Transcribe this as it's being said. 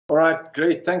All right,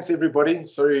 great. Thanks, everybody.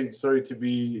 Sorry to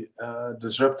be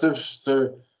disruptive.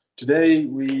 So today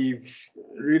we're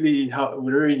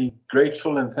really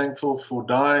grateful and thankful for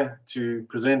Di to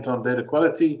present on data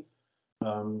quality.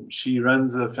 She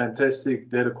runs a fantastic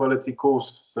data quality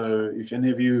course. So if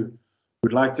any of you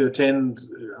would like to attend,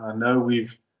 I know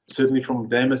we've certainly from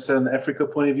DAMA Southern Africa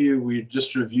point of view, we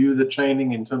just review the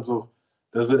training in terms of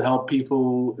does it help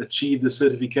people achieve the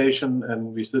certification,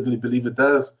 and we certainly believe it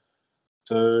does.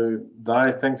 So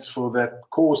Di, thanks for that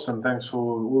course and thanks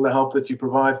for all the help that you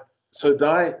provide. So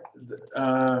Di,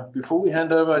 before we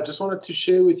hand over, I just wanted to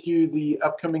share with you the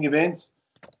upcoming events.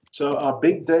 So our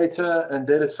big data and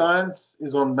data science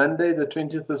is on Monday, the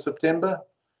 20th of September.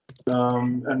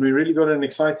 And we really got an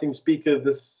exciting speaker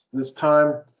this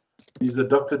time. He's a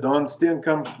Dr. Don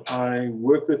Steenkamp. I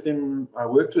worked with him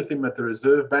at the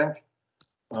Reserve Bank.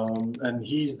 And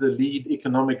he's the lead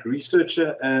economic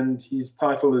researcher, and his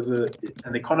title is an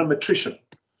econometrician.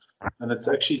 And it's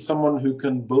actually someone who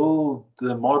can build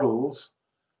the models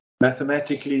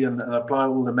mathematically and apply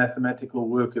all the mathematical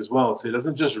work as well. So he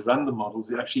doesn't just run the models,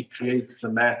 he actually creates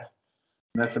the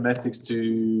mathematics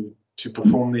to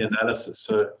perform the analysis.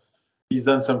 So he's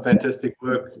done some fantastic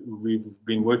work. We've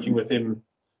been working with him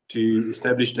to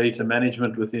establish data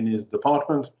management within his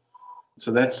department.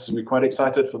 So we're quite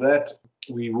excited for that.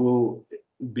 We will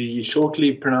be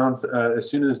shortly pronounced, as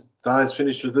soon as Di is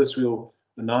finished with this, we'll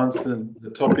announce the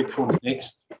topic for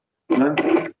next month.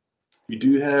 We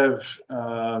do have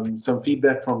some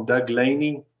feedback from Doug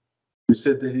Laney, who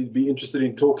said that he'd be interested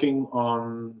in talking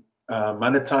on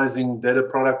monetizing data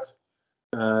products,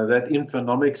 that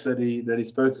infonomics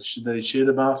that he shared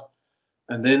about.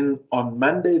 And then on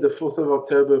Monday, the 4th of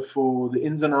October, for the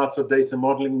ins and outs of data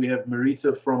modeling, we have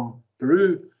Marita from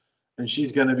Peru, and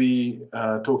she's going to be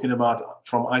talking about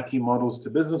from IT models to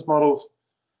business models.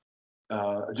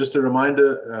 Just a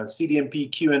reminder,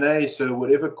 CDMP Q&A, so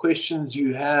whatever questions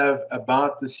you have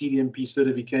about the CDMP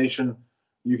certification,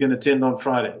 you can attend on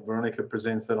Friday. Veronica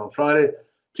presents that on Friday.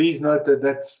 Please note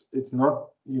that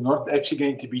you're not actually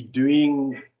going to be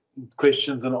doing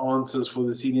questions and answers for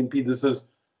the CDMP. This is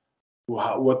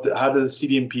how does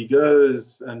CDMP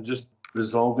goes, and just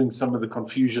resolving some of the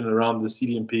confusion around the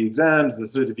CDMP exams, the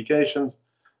certifications,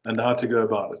 and how to go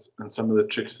about it, and some of the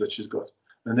tricks that she's got.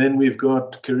 And then we've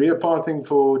got career pathing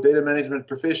for data management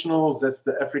professionals. That's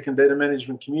the African data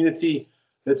management community.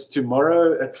 That's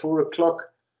tomorrow at 4 o'clock.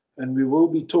 And we will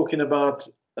be talking about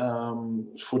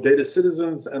for data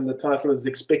citizens, and the title is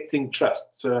Expecting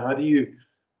Trust. So how do you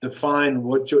define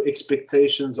what your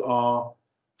expectations are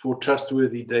for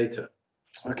trustworthy data?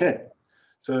 Okay,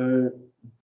 so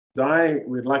Di,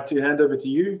 we'd like to hand over to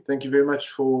you. Thank you very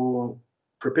much for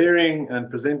preparing and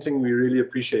presenting. We really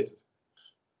appreciate it.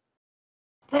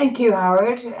 Thank you,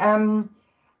 Howard.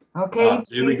 Okay.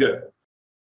 Here we go.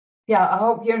 Yeah, I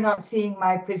hope you're not seeing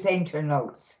my presenter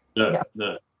notes. No.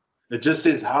 It just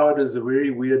says Howard is a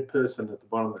very weird person at the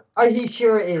bottom. Oh, he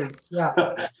sure is,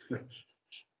 yeah.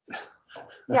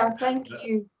 Yeah, thank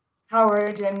you,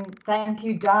 Howard, and thank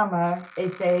you, DAMA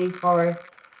SA, for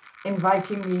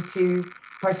inviting me to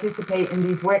participate in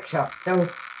these workshops. So,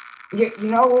 you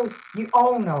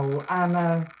all know I'm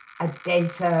a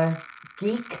data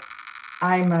geek.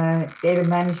 I'm a data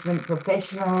management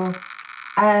professional,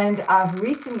 and I've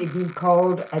recently been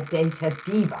called a data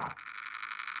diva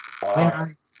when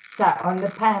I sat on the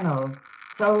panel.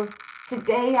 So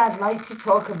today I'd like to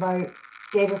talk about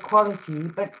data quality,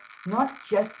 but not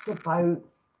just about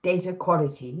data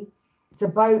quality. It's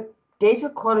about data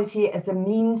quality as a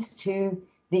means to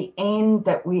the end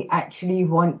that we actually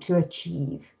want to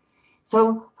achieve.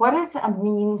 So what does a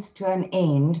means to an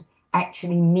end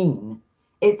actually mean?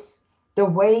 It's the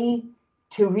way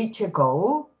to reach a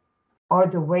goal or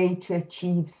the way to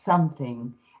achieve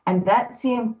something. And that's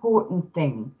the important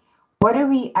thing. What do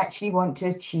we actually want to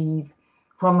achieve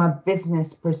from a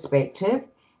business perspective?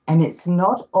 And it's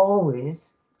not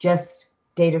always just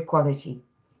data quality.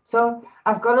 So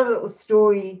I've got a little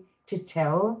story to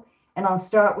tell, and I'll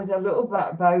start with a little bit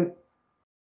about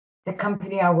the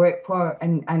company I work for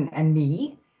and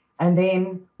me. And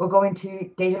then we'll go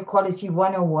into data quality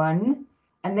 101,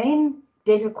 and then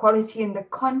data quality in the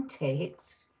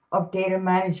context of data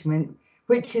management,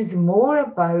 which is more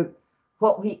about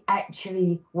what we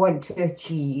actually want to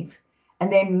achieve,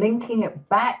 and then linking it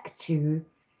back to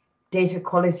data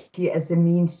quality as a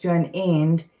means to an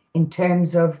end in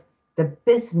terms of the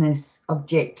business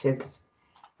objectives.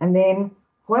 And then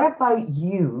what about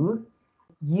you,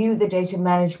 the data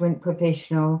management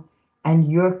professional,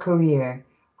 and your career?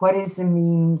 What is the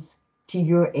means to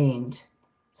your end?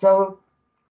 So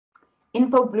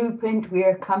Info Blueprint,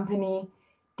 we're a company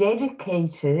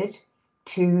dedicated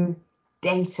to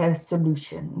data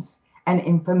solutions and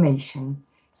information.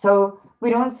 So we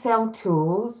don't sell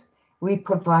tools, we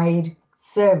provide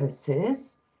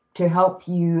services to help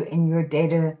you in your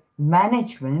data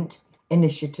management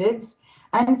initiatives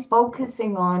and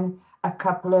focusing on a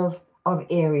couple of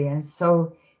areas.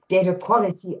 So data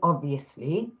quality,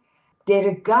 obviously,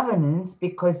 data governance,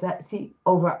 because that's the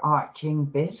overarching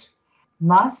bit,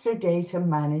 master data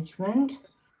management,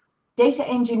 data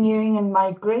engineering and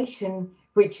migration,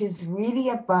 which is really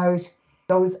about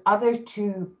those other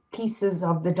two pieces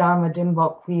of the DAMA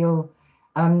DMBOK wheel,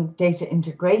 data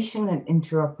integration and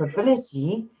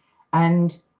interoperability,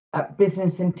 and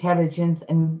business intelligence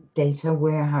and data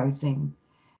warehousing.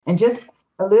 And just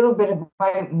a little bit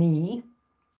about me.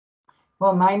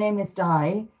 Well, my name is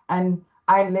Di, and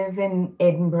I live in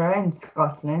Edinburgh in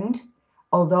Scotland,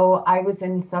 although I was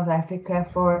in South Africa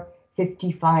for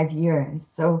 55 years.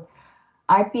 So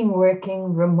I've been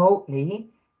working remotely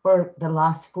for the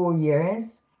last 4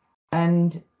 years.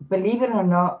 And believe it or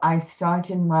not, I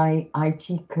started my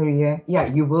IT career, yeah,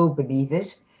 you will believe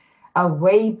it,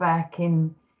 way back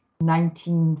in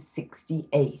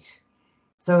 1968.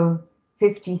 So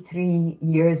 53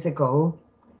 years ago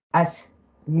at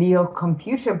Leo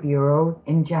Computer Bureau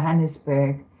in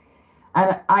Johannesburg.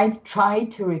 And I've tried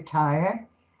to retire,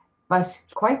 but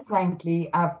quite frankly,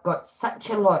 I've got such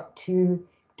a lot to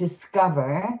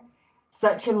discover,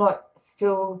 such a lot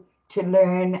still to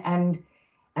learn, and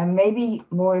maybe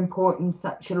more important,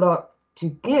 such a lot to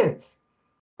give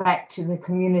back to the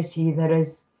community that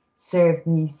has served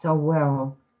me so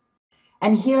well.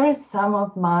 And here are some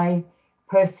of my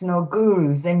personal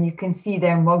gurus, and you can see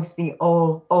they're mostly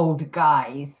all old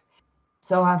guys.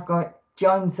 So I've got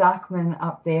John Zachman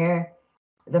up there,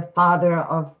 the father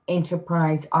of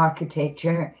enterprise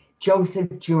architecture,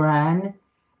 Joseph Duran,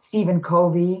 Stephen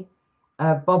Covey,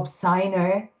 Bob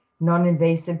Seiner,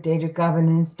 non-invasive data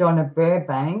governance, Donna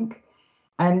Burbank,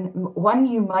 and one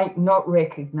you might not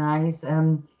recognize,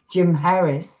 Jim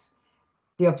Harris,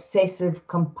 the obsessive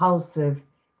compulsive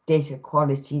data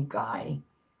quality guy.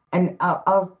 And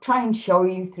I'll try and show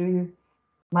you through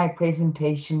my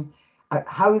presentation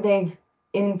how they've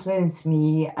influenced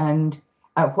me and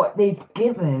what they've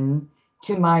given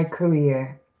to my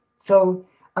career. So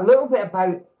a little bit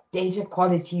about Data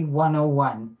Quality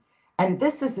 101. And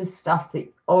this is the stuff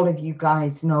that all of you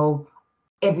guys know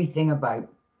everything about.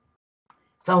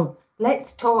 So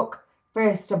let's talk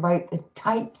first about the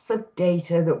types of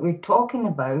data that we're talking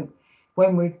about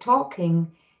when we're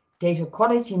talking data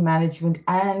quality management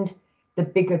and the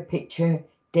bigger picture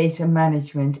data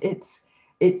management. It's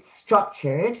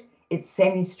structured, it's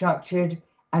semi-structured,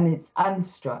 and it's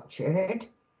unstructured,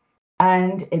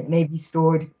 and it may be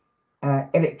stored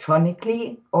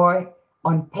electronically or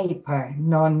on paper,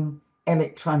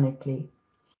 non-electronically.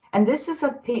 And this is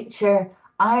a picture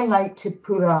I like to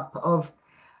put up of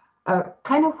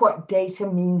kind of what data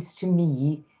means to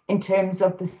me in terms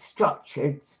of the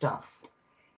structured stuff.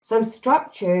 So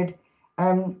structured,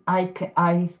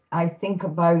 I think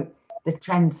about the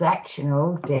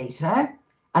transactional data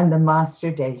and the master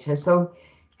data. So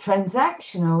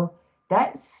transactional,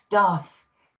 that's stuff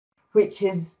which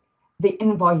is the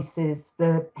invoices,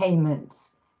 the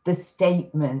payments, the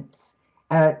statements,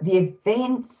 the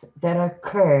events that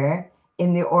occur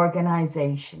in the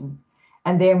organization.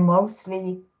 And they're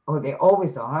mostly, or they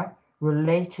always are,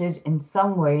 related in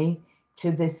some way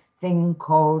to this thing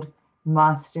called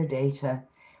master data,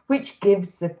 which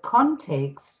gives the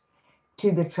context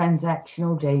to the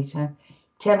transactional data,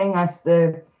 telling us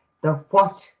the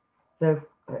what, the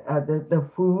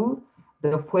who,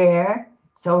 the where,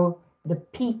 so the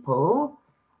people,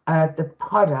 the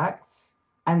products,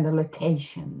 and the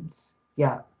locations.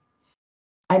 Yeah.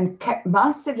 And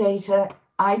master data,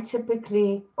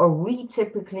 we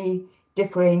typically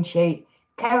differentiate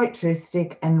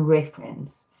characteristic and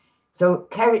reference. So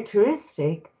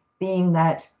characteristic being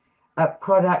that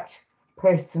product,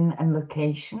 person, and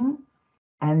location,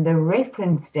 and the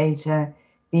reference data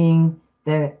being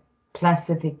the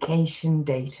classification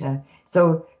data,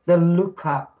 so the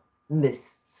lookup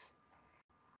lists.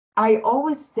 I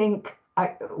always think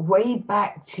way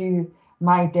back to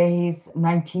my days,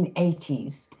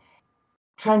 1980s,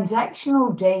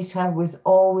 transactional data was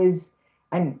always,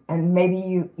 and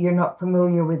maybe you're not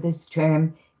familiar with this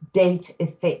term, date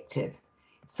effective.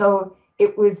 So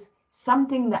it was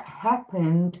something that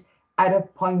happened at a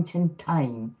point in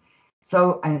time.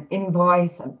 So an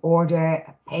invoice, an order,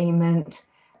 a payment,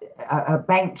 a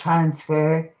bank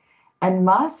transfer, and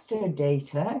master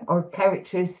data or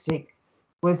characteristic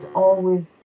was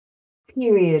always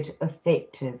period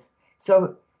effective.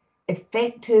 So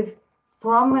effective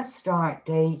from a start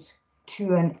date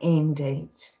to an end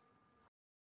date.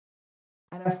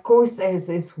 And of course, there's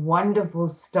this wonderful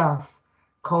stuff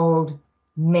called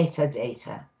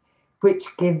metadata, which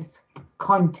gives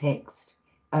context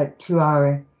to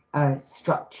our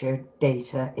structured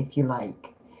data, if you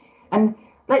like. And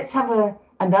let's have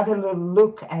another little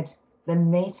look at the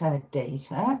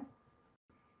metadata.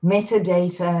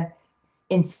 Metadata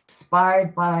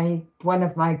inspired by one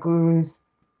of my gurus,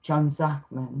 John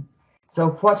Zachman.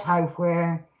 So what, how,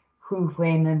 where, who,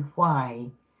 when, and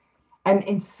why. And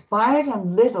inspired a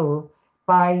little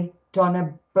by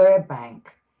Donna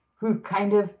Burbank, who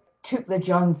kind of took the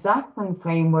John Zachman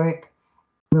framework,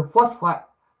 the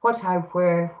what, how,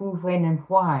 where, who, when, and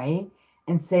why,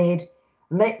 and said,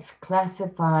 let's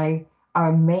classify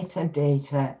our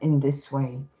metadata in this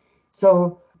way.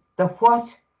 So the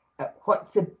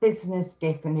what's the business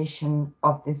definition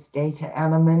of this data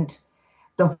element?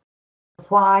 The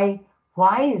why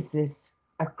is this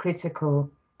a critical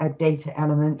data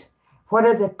element? What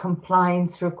are the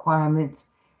compliance requirements?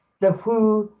 The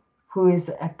who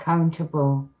is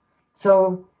accountable.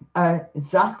 So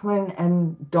Zachman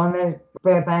and Donna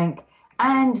Burbank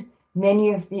and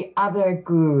many of the other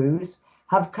gurus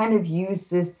have kind of used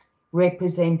this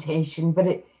representation, but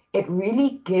it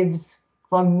really gives,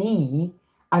 for me,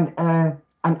 an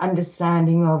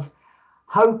understanding of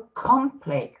how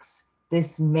complex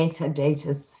this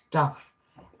metadata stuff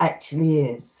actually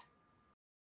is.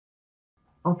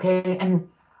 Okay, and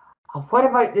what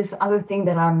about this other thing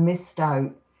that I missed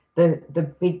out,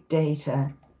 the big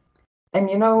data? And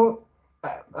you know,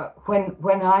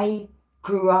 when I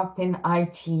grew up in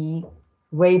IT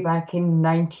way back in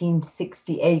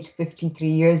 1968, 53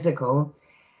 years ago,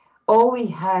 all we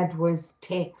had was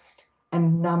text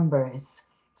and numbers.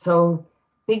 So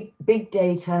big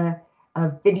data,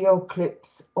 video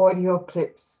clips, audio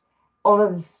clips, all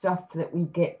of the stuff that we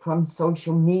get from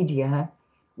social media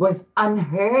was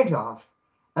unheard of.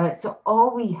 So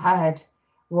all we had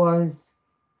was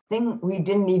we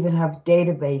didn't even have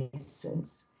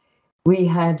databases. We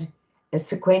had a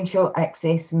sequential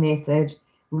access method,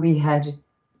 we had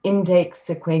index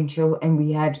sequential, and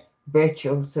we had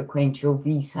virtual sequential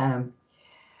VSAM.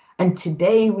 And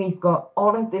today we've got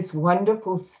all of this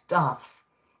wonderful stuff,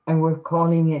 and we're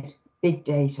calling it big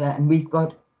data, and we've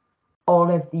got all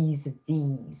of these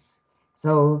V's.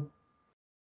 So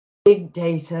big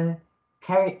data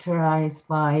characterized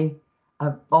by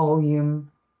a volume,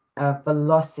 a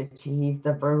velocity,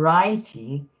 the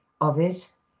variety of it,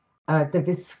 the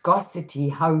viscosity,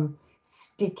 how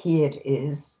sticky it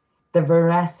is, the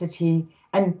veracity,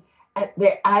 and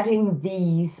they're adding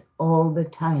these all the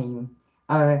time.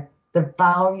 The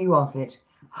value of it.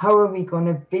 How are we going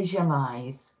to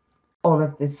visualize all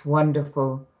of this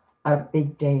wonderful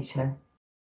big data?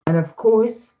 And of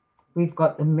course, we've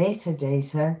got the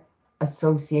metadata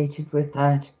associated with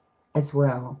that as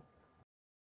well.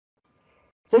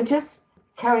 So just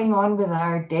carrying on with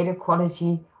our data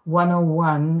quality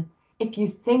 101, if you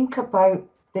think about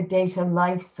the data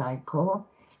life cycle,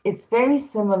 it's very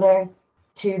similar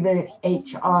to the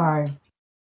HR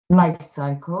life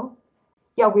cycle.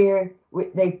 Yeah,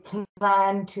 they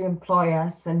plan to employ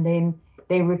us, and then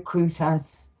they recruit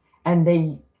us, and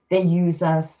they use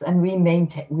us, and we're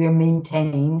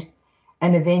maintained,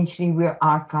 and eventually we're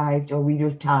archived or we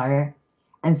retire,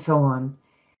 and so on.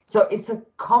 So it's a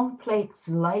complex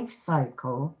life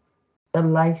cycle, the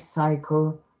life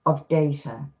cycle of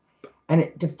data, and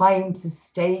it defines the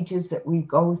stages that we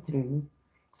go through.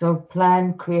 So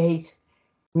plan, create,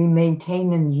 we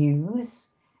maintain and use,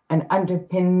 and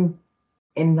underpin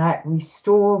in that we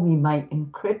store, we might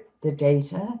encrypt the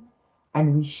data,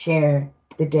 and we share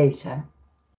the data.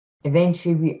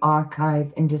 Eventually we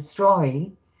archive and destroy,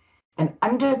 and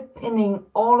underpinning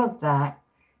all of that,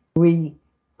 we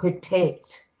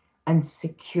protect and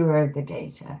secure the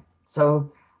data. So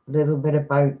a little bit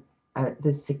about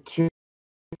the security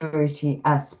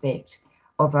aspect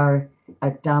of our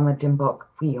DAMA DMBOK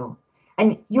wheel.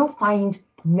 And you'll find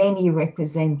many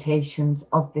representations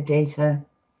of the data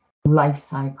life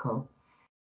cycle,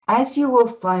 as you will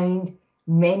find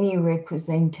many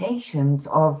representations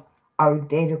of our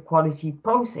data quality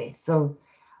process. So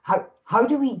how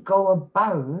do we go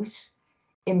about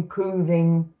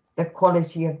improving the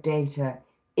quality of data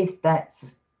if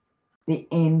that's the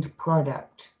end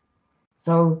product?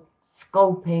 So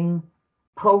scoping,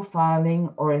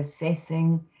 profiling or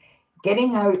assessing,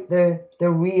 getting out the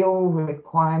real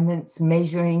requirements,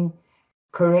 measuring,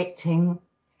 correcting,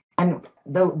 and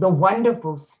the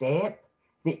wonderful step,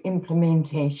 the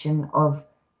implementation of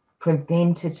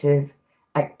preventative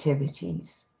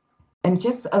activities. And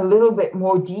just a little bit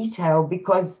more detail,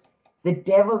 because the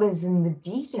devil is in the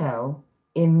detail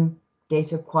in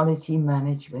data quality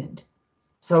management.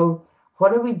 So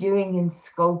what are we doing in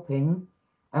scoping?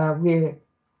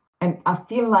 And I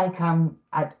feel like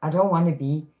I don't want to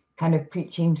be kind of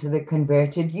preaching to the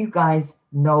converted. You guys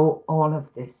know all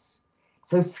of this.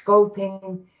 So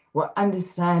scoping, we're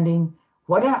understanding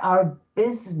what are our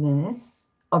business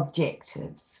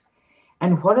objectives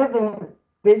and what are the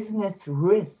business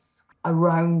risks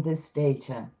around this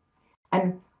data,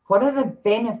 and what are the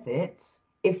benefits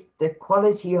if the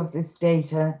quality of this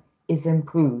data is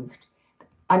improved,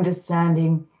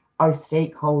 understanding our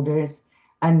stakeholders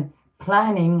and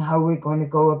planning how we're going to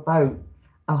go about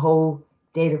a whole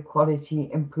data quality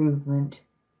improvement.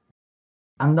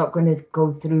 I'm not going to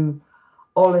go through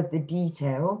all of the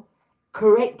detail.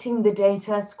 Correcting the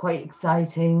data is quite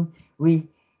exciting. We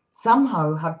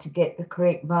somehow have to get the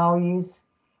correct values,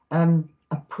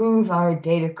 approve our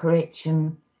data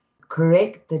correction,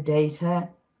 correct the data,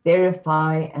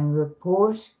 verify and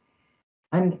report.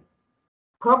 And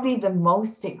probably the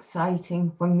most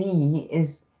exciting for me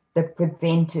is the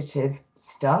preventative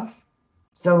stuff.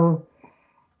 So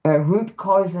root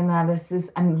cause analysis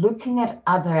and looking at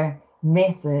other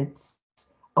methods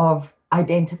of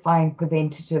identifying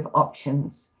preventative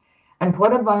options. And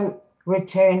what about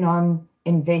return on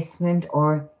investment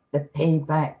or the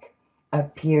payback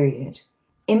period?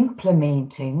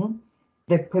 Implementing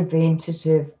the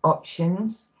preventative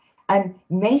options and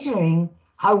measuring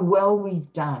how well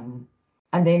we've done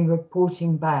and then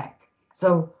reporting back.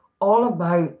 So all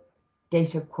about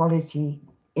data quality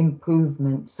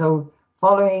improvement. So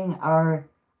following our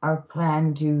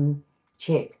plan, do,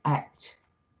 check, act.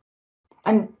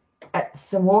 And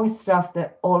some more stuff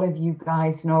that all of you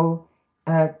guys know,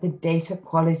 the data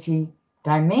quality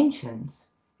dimensions.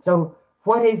 So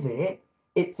what is it?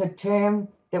 It's a term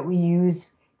that we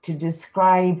use to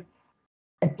describe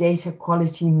a data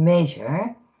quality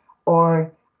measure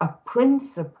or a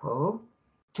principle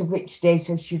to which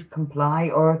data should comply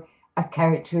or a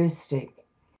characteristic.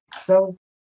 So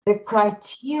the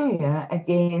criteria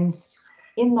against,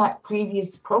 in that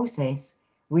previous process,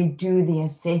 we do the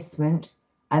assessment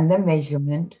and the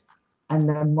measurement and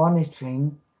the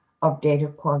monitoring of data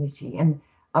quality. And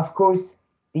of course,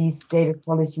 these data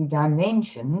quality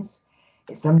dimensions,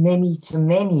 it's a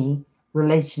many-to-many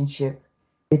relationship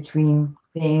between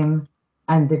them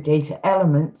and the data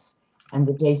elements and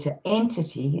the data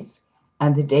entities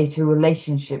and the data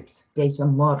relationships data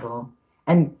model.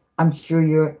 And I'm sure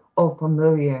you're all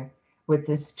familiar with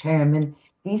this term. And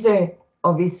these are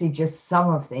obviously just some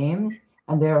of them,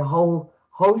 and there are a whole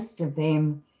host of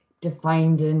them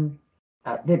defined in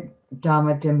the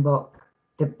DAMA DMBOK,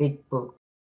 the big book.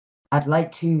 I'd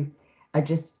like to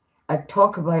just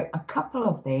talk about a couple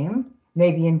of them,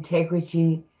 maybe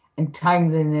integrity and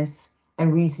timeliness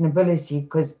and reasonability,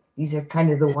 because these are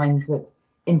kind of the ones that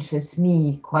interest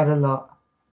me quite a lot.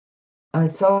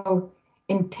 So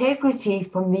integrity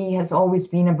for me has always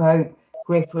been about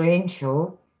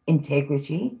referential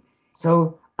integrity.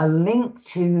 So a link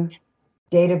to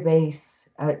database,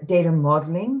 data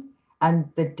modeling and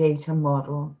the data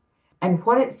model. And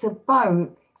what it's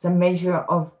about is a measure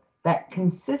of that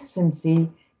consistency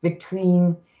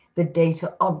between the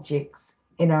data objects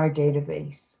in our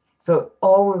database. So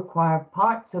all required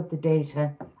parts of the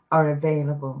data are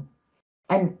available.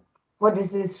 And what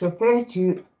does this refer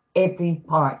to? Every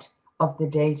part of the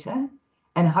data.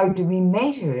 And how do we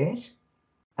measure it?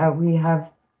 We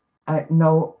have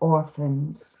no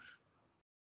orphans.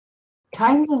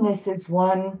 Timeliness is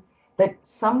one that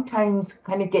sometimes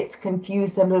kind of gets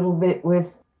confused a little bit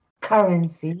with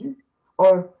currency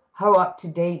or how up to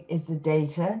date is the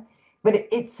data, but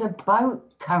it's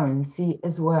about currency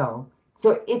as well.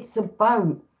 So it's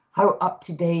about how up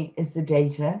to date is the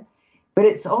data, but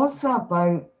it's also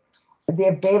about the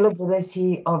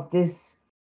availability of this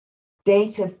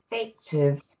data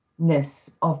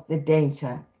effectiveness of the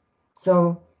data.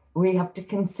 So we have to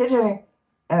consider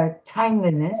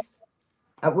timeliness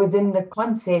within the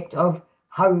concept of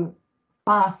how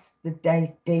fast the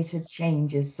data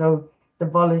changes, so the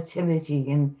volatility.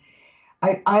 And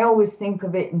I always think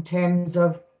of it in terms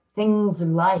of things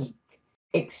like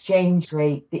exchange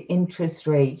rate, the interest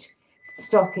rate,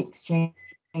 stock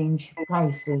exchange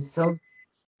prices, so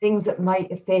things that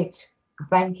might affect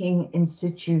banking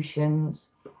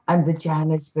institutions and the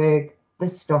Johannesburg, the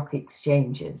stock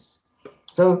exchanges.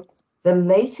 So the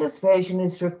latest version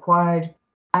is required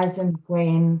as and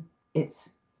when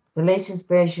it's, the latest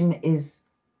version is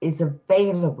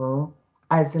available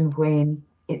as and when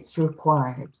it's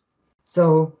required.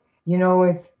 So, you know,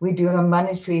 if we do a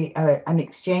monetary, an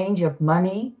exchange of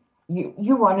money,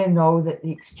 you want to know that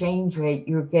the exchange rate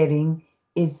you're getting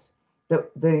is the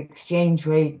exchange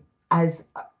rate as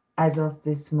of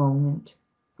this moment.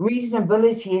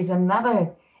 Reasonability is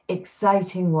another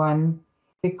exciting one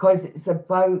because it's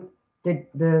about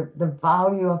the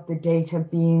value of the data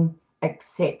being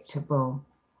acceptable.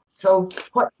 So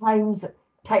what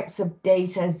types of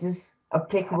data is this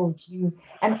applicable to you?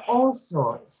 And all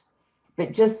sorts.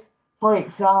 But just for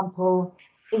example,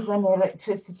 is an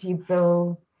electricity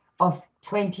bill of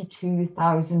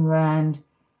 22,000 Rand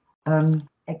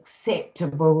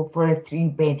acceptable for a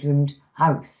 3-bedroomed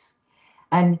house?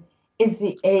 And is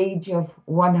the age of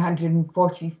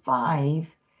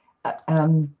 145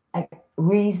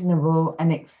 reasonable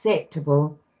and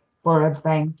acceptable for a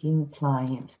banking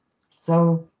client?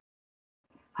 So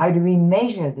how do we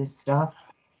measure this stuff?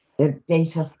 The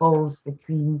data falls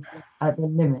between the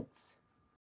limits.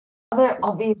 Other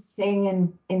obvious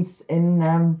thing in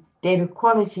data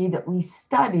quality that we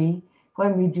study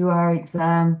when we do our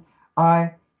exam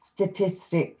are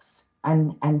statistics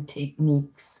and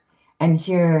techniques. And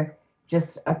here,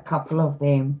 just a couple of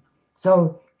them.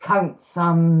 So count,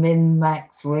 sum, min,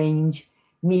 max, range,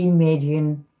 mean,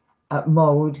 median,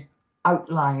 mode,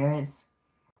 outliers,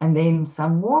 and then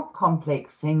some more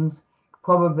complex things,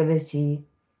 probability,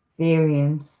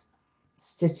 variance,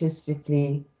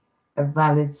 statistically a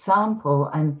valid sample.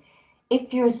 And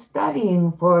if you're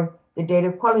studying for the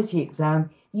data quality exam,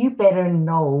 you better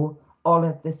know all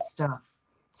of this stuff.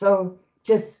 So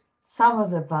just some of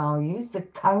the values, the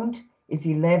count is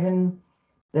 11,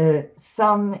 the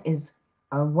sum is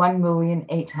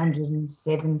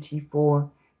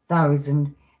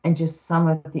 1,874,000, and just some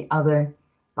of the other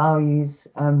values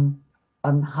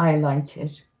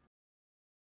highlighted.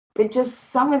 But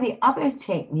just some of the other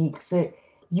techniques that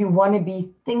you want to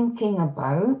be thinking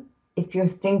about if you're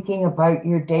thinking about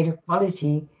your data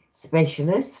quality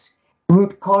specialist: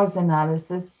 root cause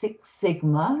analysis, Six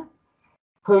Sigma,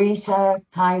 Pareto,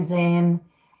 Kaizen,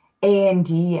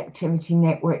 A&D, activity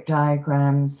network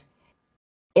diagrams,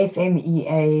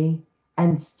 FMEA,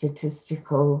 and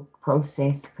statistical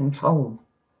process control.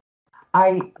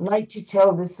 I like to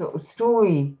tell this little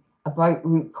story about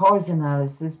root cause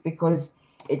analysis because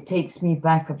it takes me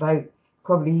back about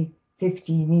probably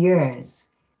 15 years.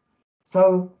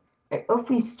 So if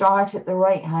we start at the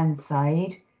right-hand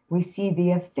side, we see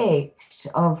the effect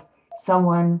of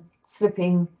someone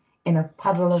slipping in a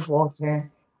puddle of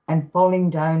water and falling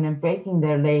down and breaking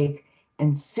their leg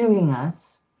and suing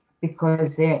us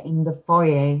because they're in the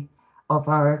foyer of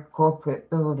our corporate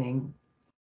building.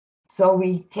 So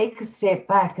we take a step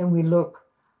back and we look,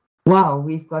 wow,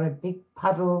 we've got a big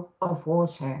puddle of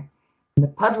water. And the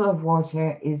puddle of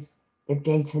water is the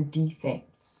data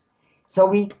defects. So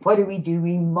what do?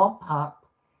 We mop up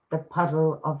the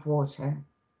puddle of water.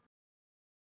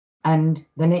 And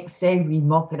the next day we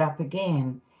mop it up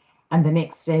again. And the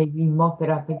next day we mop it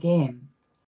up again.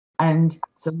 And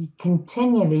so we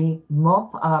continually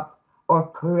mop up or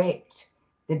correct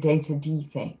the data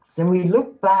defects. And we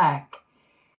look back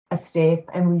a step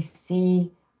and we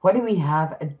see, what do we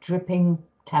have? A dripping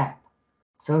tap.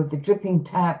 So the dripping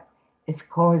tap is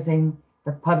causing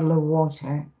the puddle of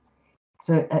water.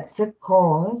 So that's a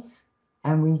cause,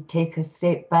 and we take a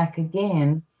step back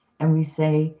again and we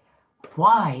say,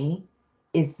 why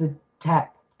is the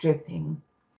tap dripping?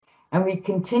 And we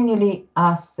continually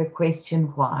ask the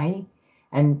question why,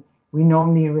 and we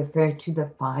normally refer to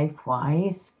the 5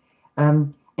 whys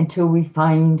until we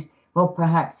find, well,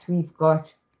 perhaps we've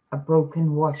got a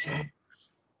broken washer.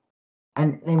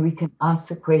 And then we can ask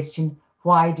the question,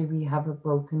 why do we have a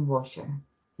broken washer?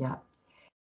 Yeah.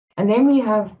 And then we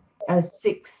have a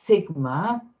 6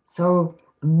 Sigma, so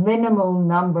minimal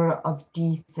number of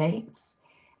defects.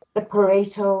 The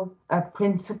Pareto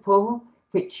principle,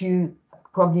 which you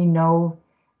probably know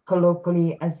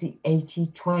colloquially as the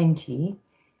 80-20.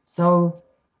 So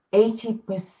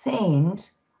 80%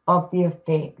 of the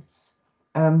effects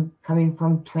coming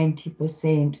from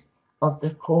 20% of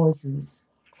the causes.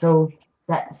 So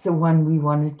that's the one we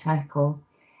want to tackle.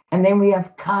 And then we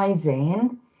have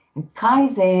Kaizen. And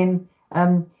Kaizen,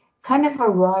 kind of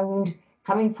around,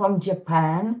 coming from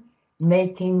Japan,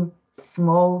 making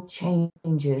small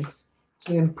changes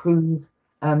to improve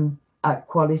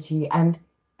quality and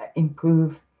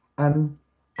improve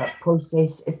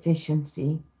process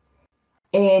efficiency.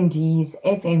 A&Ds,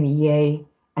 FMEA,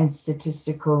 and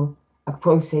statistical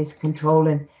process control.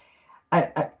 And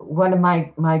one of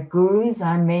my gurus,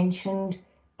 I mentioned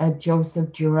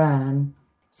Joseph Duran,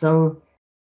 so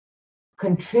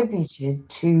contributed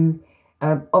to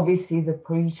obviously the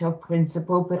Pareto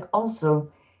principle, but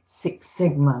also Six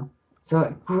Sigma. So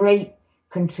a great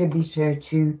contributor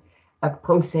to a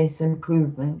process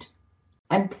improvement.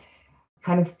 And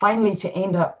kind of finally, to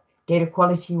end up Data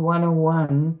Quality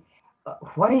 101,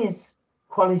 what is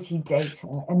quality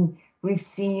data? And we've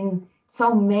seen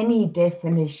so many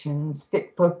definitions: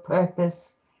 fit for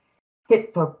purpose,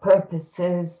 fit for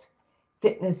purposes,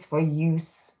 fitness for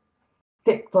use,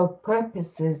 fit for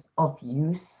purposes of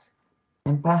use,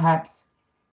 and perhaps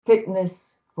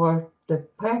fitness for the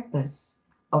purpose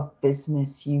of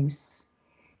business use.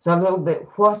 So a little bit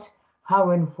what,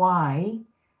 how, and why,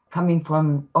 coming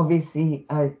from obviously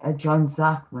John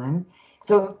Zachman.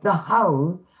 So the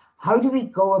how do we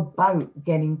go about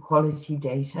getting quality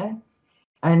data?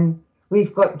 And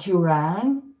we've got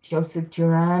Duran, Joseph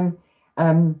Duran,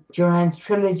 Duran's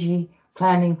trilogy,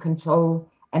 Planning, Control,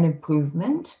 and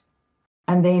Improvement.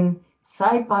 And then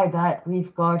side by that,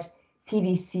 we've got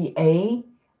PDCA,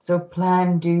 so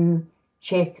Plan, Do,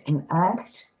 Check, and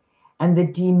Act, and the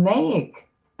DMBOK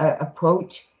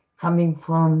approach coming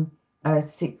from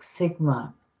Six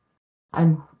Sigma.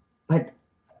 But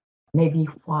maybe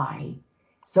why?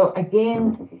 So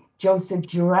again, Joseph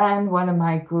Duran, one of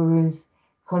my gurus,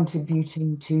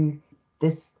 contributing to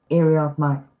this area of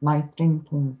my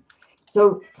thinking.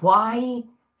 So why,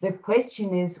 the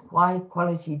question is, why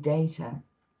quality data?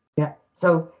 Yeah,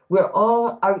 so we're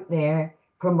all out there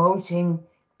promoting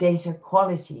data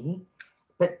quality,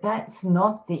 but that's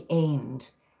not the end.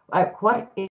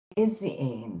 What is the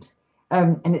end?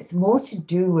 And it's more to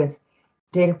do with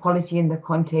data quality in the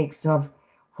context of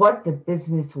what the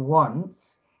business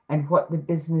wants and what the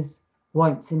business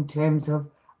wants in terms of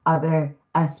other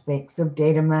aspects of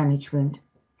data management.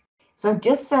 So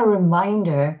just a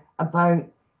reminder about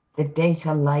the data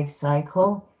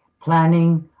lifecycle,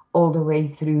 planning all the way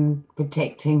through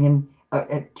protecting and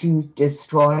to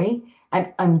destroy,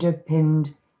 and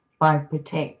underpinned by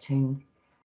protecting.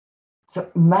 So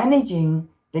managing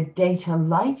the data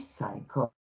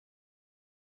lifecycle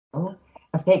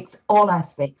affects all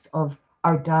aspects of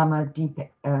our DAMA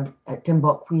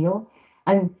DMBOK wheel,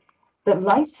 and the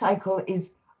life cycle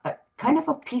is kind of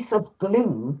a piece of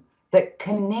glue that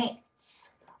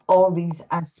connects all these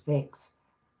aspects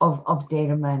of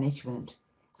data management.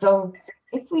 So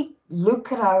if we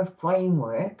look at our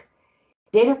framework,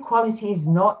 data quality is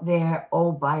not there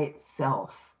all by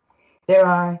itself. There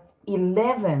are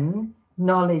 11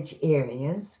 knowledge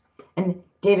areas, and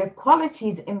data quality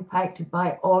is impacted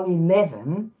by all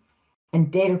 11,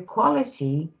 and data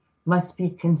quality must be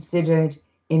considered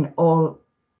in all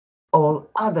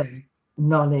other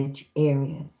knowledge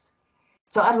areas.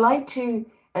 So I'd like to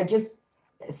just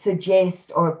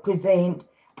suggest or present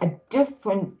a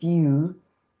different view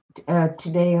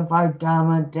today of our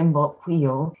DAMA DMBOK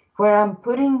wheel, where I'm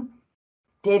putting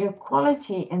data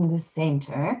quality in the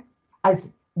center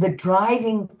as the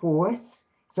driving force,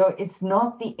 so it's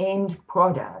not the end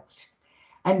product,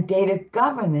 and data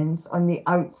governance on the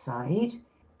outside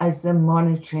as the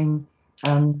monitoring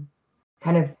kind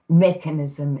of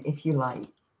mechanism, if you like.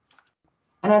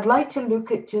 And I'd like to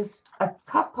look at just a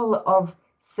couple of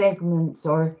segments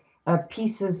or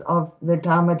pieces of the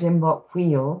DAMA DMBOK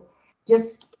wheel,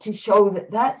 just to show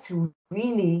that that's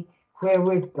really where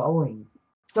we're going.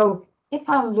 So if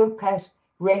I look at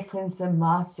reference and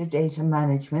master data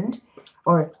management,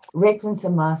 or reference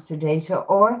and master data,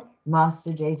 or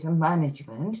master data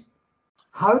management,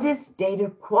 how does data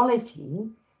quality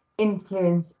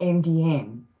influence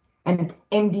MDM? And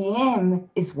MDM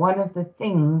is one of the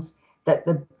things that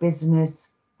the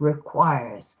business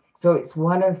requires. So it's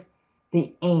one of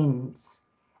the ends.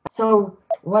 So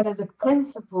one of the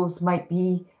principles might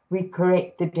be we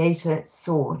correct the data at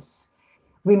source.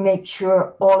 We make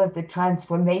sure all of the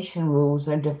transformation rules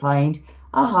are defined,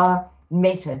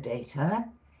 metadata,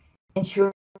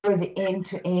 ensure the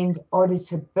end-to-end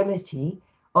auditability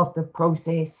of the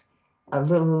process, a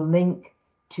little link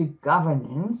to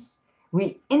governance.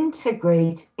 We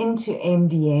integrate into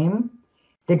MDM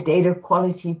the data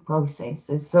quality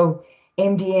processes. So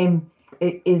MDM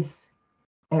is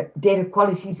data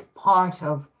quality is part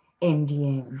of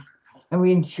MDM, and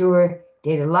we ensure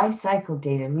data lifecycle,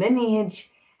 data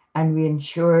lineage, and we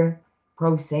ensure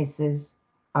processes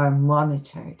are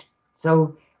monitored.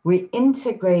 So we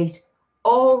integrate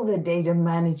all the data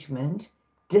management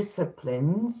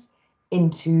disciplines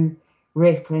into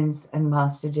reference and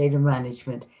master data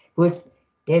management with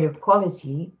data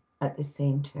quality at the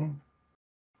center.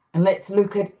 And let's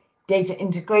look at data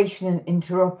integration and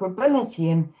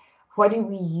interoperability, and what do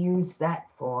we use that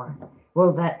for?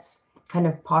 Well, that's kind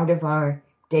of part of our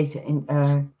data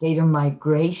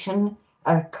migration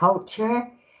culture.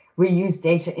 We use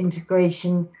data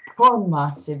integration for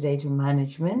master data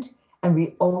management, and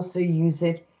we also use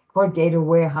it for data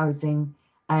warehousing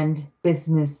and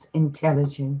business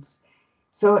intelligence.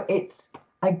 So it's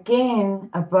again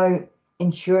about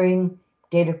ensuring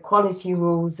data quality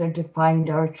rules are defined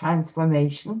or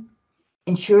transformation,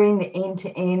 ensuring the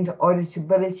end-to-end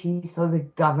auditability, so the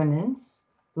governance,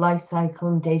 lifecycle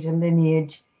and data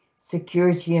lineage,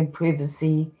 security and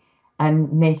privacy, and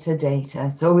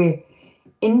metadata. So we're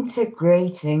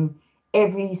integrating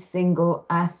every single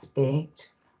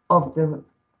aspect of the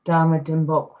DAMA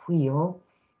DMBOK wheel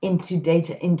into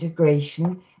data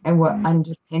integration, and we're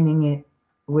underpinning it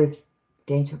with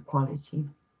data quality.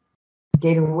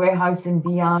 Data warehouse and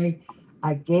BI,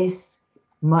 I guess,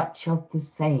 much of the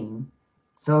same.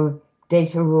 So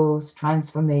data rules,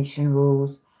 transformation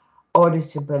rules,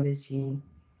 auditability,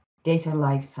 data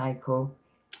lifecycle,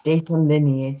 data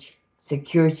lineage,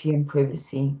 security and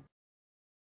privacy.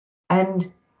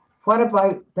 And what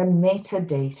about the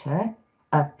metadata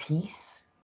piece?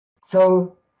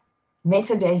 So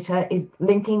metadata is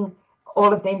linking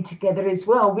all of them together as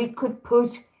well. We could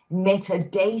put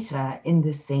metadata in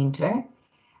the center,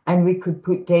 and we could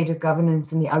put data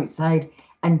governance on the outside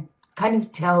and kind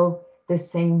of tell the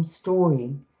same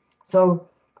story. So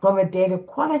from a data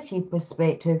quality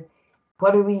perspective,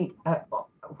 what are we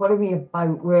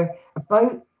about? We're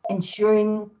about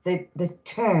ensuring that the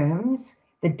terms,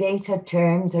 the data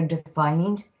terms are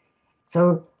defined.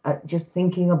 So just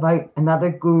thinking about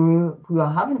another guru who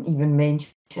I haven't even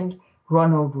mentioned,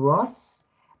 Ronald Ross,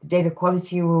 the data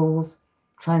quality rules,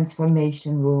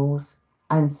 transformation rules,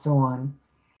 and so on.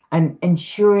 And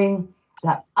ensuring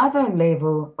that other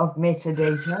level of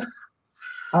metadata,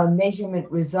 our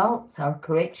measurement results, our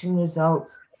correction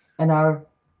results, and our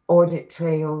audit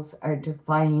trails are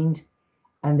defined,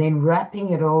 and then wrapping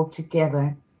it all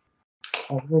together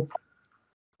with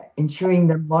ensuring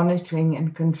the monitoring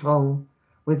and control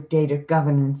with data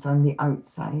governance on the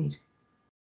outside.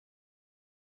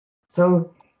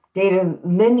 So data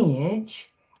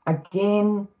lineage,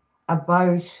 again,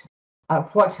 about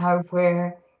what, how,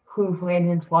 where, who, when,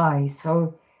 and why.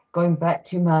 So going back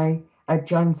to my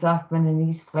John Zachman and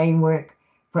his framework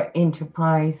for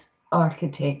enterprise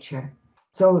architecture.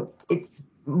 So it's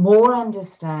more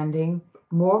understanding,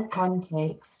 more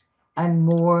context, and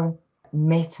more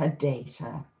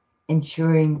metadata,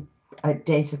 ensuring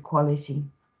data quality.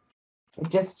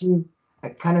 Just to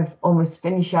kind of almost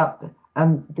finish up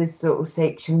this little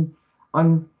section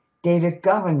on data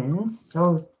governance.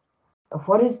 So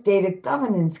what has data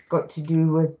governance got to do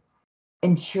with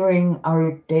ensuring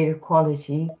our data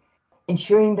quality,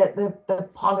 ensuring that the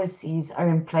policies are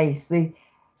in place, the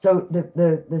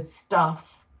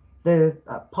stuff, the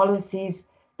policies,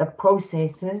 the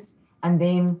processes, and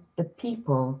then the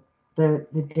people, the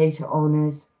data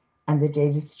owners and the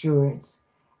data stewards,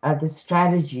 the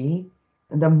strategy,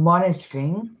 the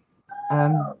monitoring,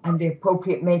 and the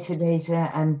appropriate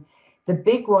metadata, and the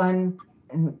big one,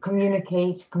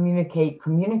 communicate,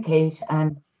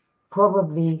 and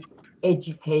probably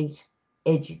educate,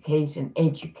 and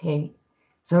educate.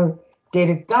 So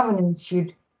data governance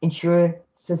should ensure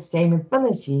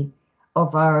sustainability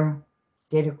of our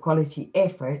data quality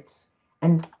efforts,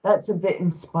 and that's a bit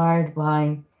inspired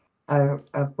by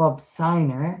Bob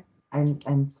Siner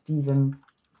and Stephen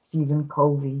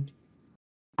Covey.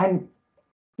 And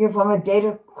from a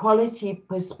data quality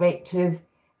perspective,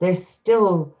 there's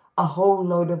still a whole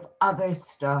load of other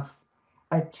stuff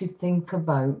to think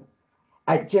about,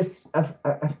 just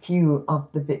a few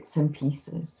of the bits and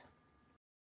pieces.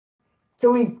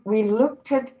 So we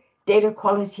looked at Data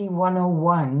Quality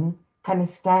 101 kind of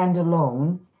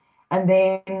standalone, and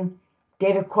then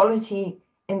data quality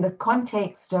in the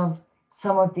context of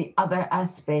some of the other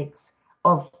aspects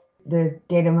of the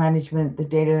data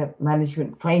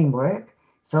management framework.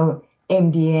 So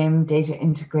MDM, data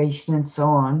integration, and so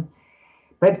on.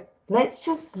 But let's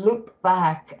just look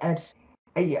back at,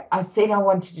 I said I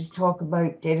wanted to talk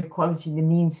about data quality, the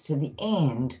means to the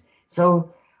end.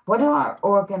 So what do our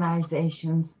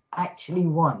organizations actually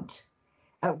want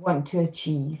to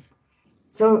achieve?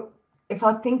 So if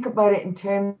I think about it in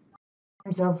terms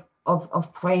of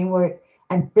framework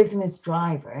and business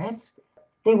drivers,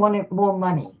 they want more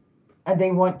money, and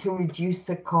they want to reduce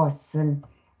the costs, and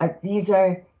these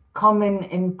are common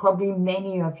in probably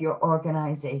many of your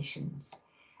organizations.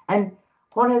 And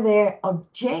what are their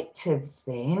objectives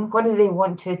then? What do they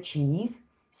want to achieve?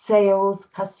 Sales,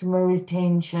 customer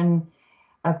retention,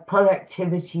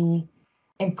 productivity,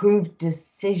 improved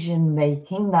decision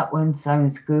making, that one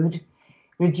sounds good,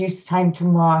 reduced time to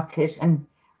market, and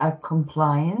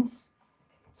compliance.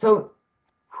 So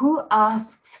who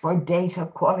asks for data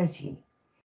quality?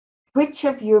 Which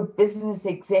of your business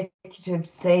executives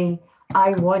say,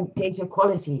 I want data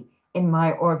quality? in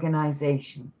my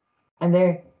organization, and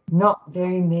they're not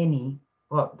very many.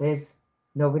 Well, there's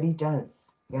nobody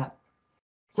does. Yeah.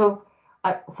 So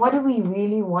what do we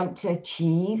really want to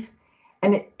achieve?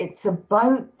 And it's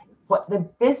about what the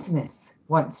business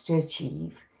wants to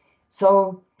achieve.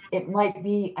 So it might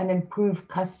be an improved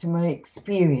customer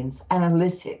experience,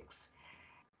 analytics,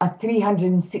 a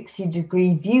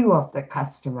 360-degree view of the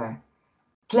customer,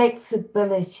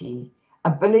 flexibility,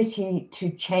 ability to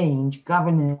change,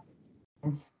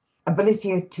 governance,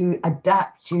 ability to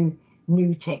adapt to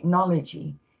new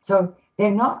technology. So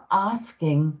they're not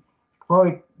asking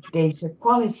for data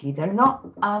quality. They're not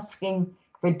asking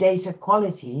for data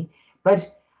quality,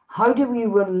 but how do we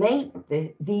relate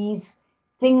these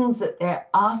things that they're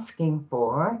asking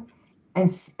for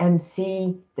and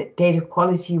see that data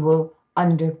quality will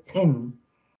underpin?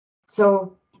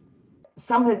 So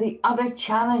some of the other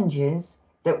challenges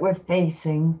that we're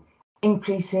facing,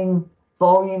 increasing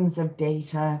volumes of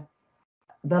data,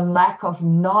 the lack of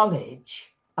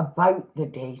knowledge about the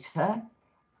data,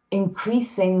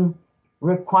 increasing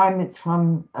requirements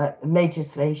from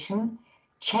legislation,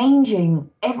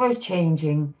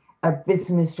 ever-changing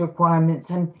business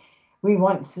requirements, and we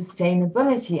want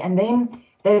sustainability. And then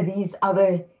there are these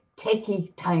other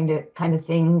techie kind of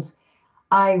things.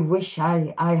 I wish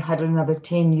I had another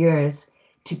 10 years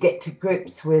to get to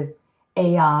grips with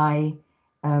AI,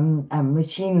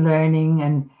 machine learning,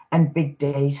 and big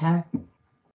data.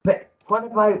 But what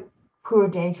about poor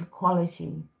data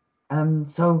quality?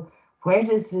 So where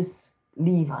does this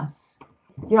leave us?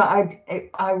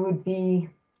 I would be,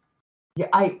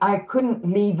 I couldn't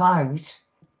leave out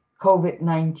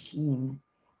COVID-19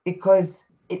 because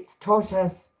it's taught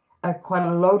us quite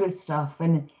a load of stuff,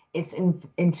 and it's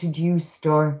introduced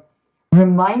or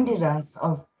reminded us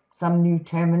of some new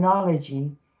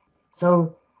terminology.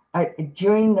 So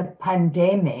during the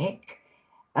pandemic,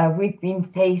 we've been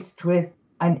faced with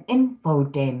an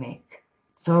infodemic.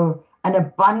 So an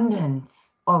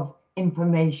abundance of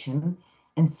information,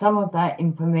 and some of that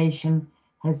information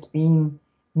has been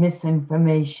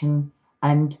misinformation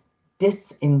and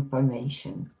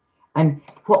disinformation. And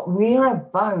what we're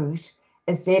about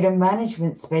as data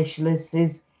management specialists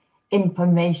is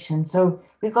information. So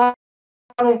we've got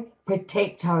to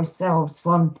protect ourselves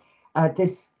from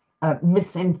this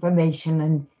misinformation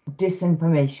and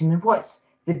disinformation. And what's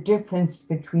the difference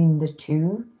between the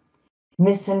two?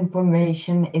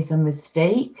 Misinformation is a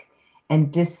mistake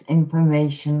and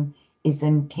disinformation is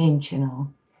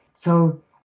intentional. So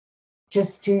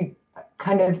just to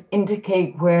kind of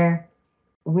indicate where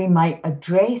we might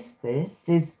address this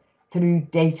is through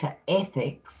data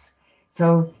ethics.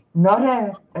 So not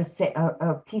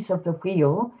a piece of the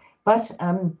wheel, but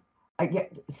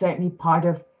certainly part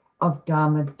of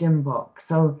DAMA DMBOK.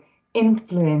 So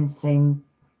influencing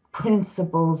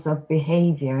principles of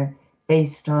behavior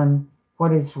based on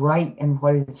what is right and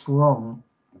what is wrong,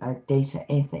 data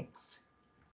ethics.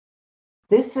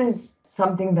 This is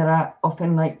something that I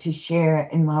often like to share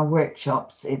in my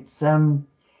workshops. It's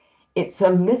a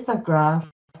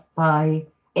lithograph by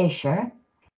Escher,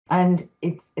 and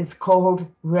it's called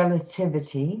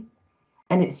Relativity,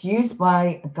 and it's used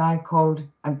by a guy called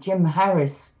Jim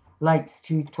Harris. Likes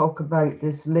to talk about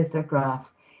this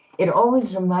lithograph. It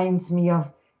always reminds me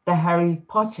of the Harry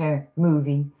Potter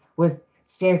movie with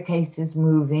staircases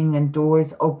moving and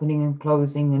doors opening and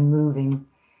closing and moving.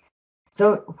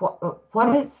 So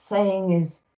what it's saying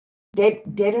is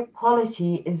data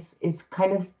quality is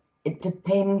kind of, it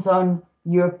depends on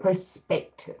your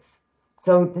perspective.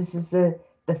 So this is the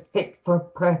fit for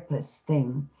purpose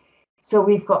thing. So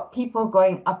we've got people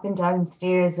going up and down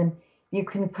stairs, and you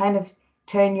can kind of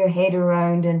turn your head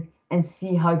around and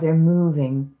see how they're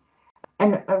moving.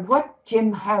 And what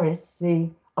Jim Harris, the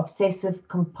obsessive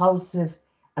compulsive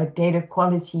data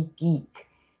quality geek,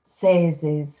 says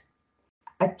is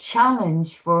a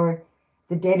challenge for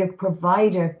the data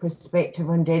provider perspective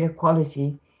on data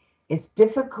quality. It's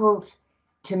difficult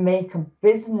to make a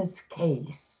business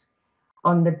case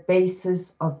on the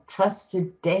basis of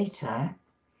trusted data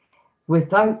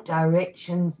without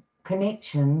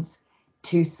connections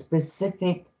to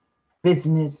specific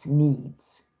business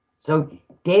needs. So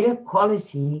data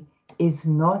quality is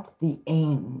not the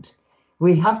end.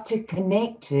 We have to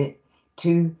connect it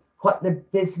to what the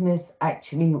business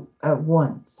actually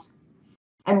wants.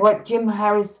 And what Jim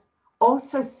Harris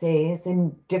also says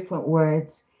in different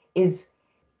words is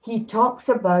he talks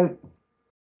about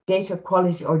data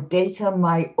quality or data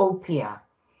myopia.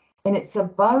 And it's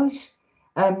about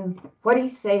what he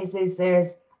says is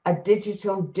there's a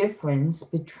digital difference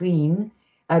between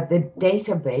the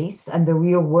database and the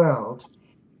real world.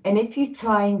 And if you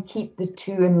try and keep the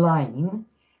two in line,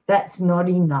 that's not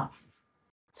enough.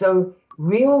 So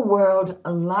real world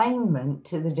alignment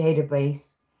to the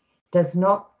database does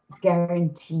not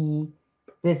guarantee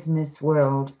business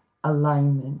world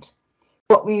alignment.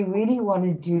 What we really want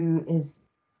to do is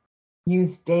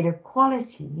use data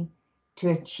quality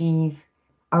to achieve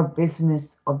our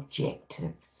business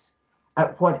objectives,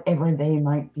 whatever they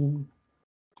might be.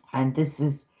 And this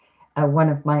is one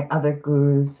of my other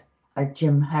gurus,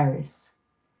 Jim Harris.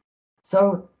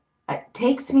 So it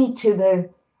takes me to the,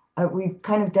 we've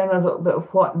kind of done a little bit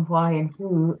of what and why and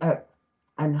who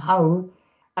and how.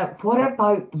 What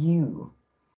about you?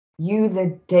 You,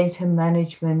 the data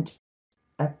management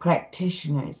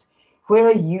practitioners, where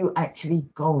are you actually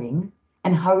going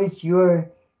and how is your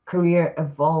career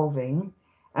evolving?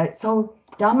 So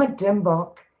DAMA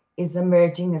DMBOK is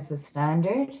emerging as a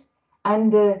standard,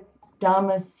 and the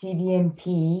DAMA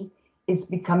CDMP is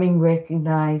becoming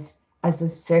recognized as a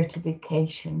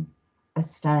certification, a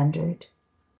standard.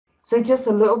 So just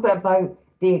a little bit about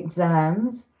the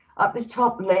exams. Up the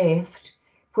top left,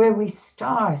 where we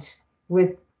start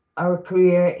with our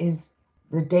career is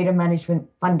the data management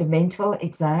fundamental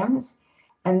exams,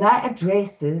 and that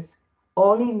addresses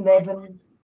all 11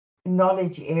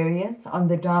 knowledge areas on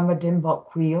the DAMA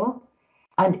DMBOK wheel,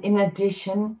 and in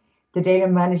addition, the data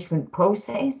management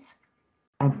process,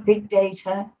 and big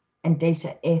data, and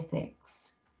data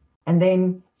ethics. And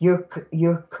then your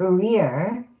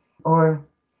career or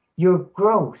your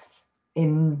growth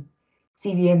in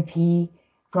CDMP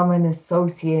from an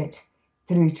associate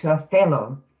through to a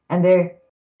fellow. And there are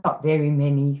not very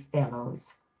many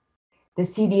fellows. The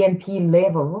CDMP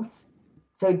levels,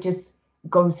 so it just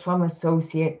goes from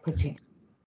associate,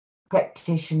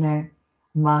 practitioner,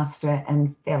 master,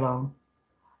 and fellow.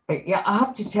 But yeah, I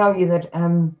have to tell you that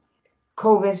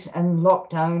COVID and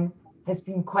lockdown has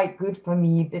been quite good for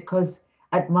me, because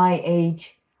at my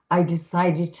age, I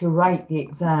decided to write the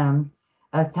exam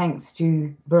thanks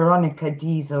to Veronica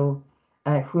Diesel,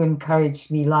 who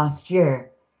encouraged me last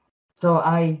year. So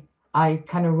I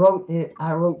kind of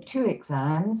wrote two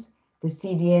exams, the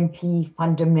CDMP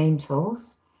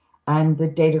Fundamentals and the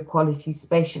Data Quality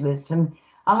Specialist. And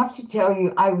I have to tell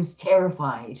you, I was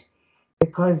terrified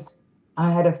because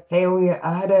I had a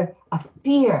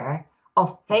fear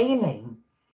of failing.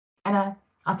 And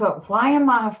I thought, why am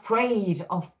I afraid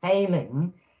of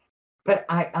failing? But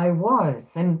I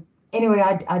was. And anyway,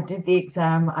 I did the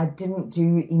exam. I didn't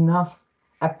do enough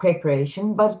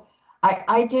preparation, but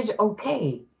I did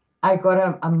okay. I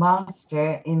got a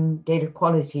master in data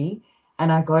quality,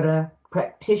 and I got a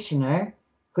practitioner,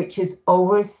 which is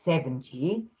over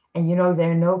 70. And you know,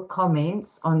 there are no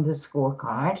comments on the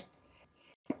scorecard.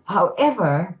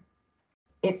 However,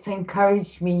 it's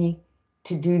encouraged me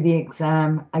to do the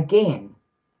exam again.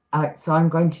 So I'm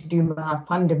going to do my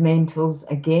fundamentals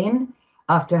again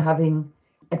after having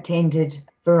attended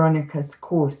Veronica's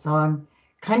course. So I'm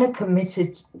kind of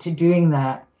committed to doing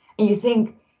that. And you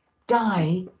think,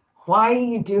 Di, why are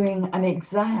you doing an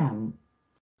exam?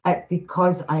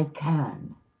 Because I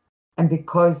can, and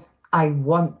because I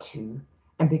want to,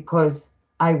 and because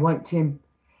I want to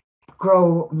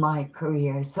grow my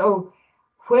career. So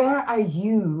where are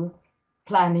you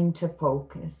planning to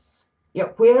focus? Yeah,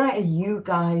 where are you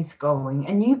guys going?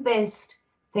 And you best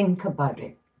think about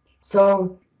it.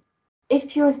 So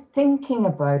if you're thinking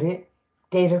about it,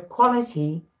 data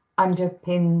quality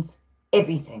underpins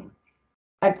everything.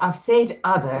 And I've said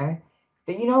other,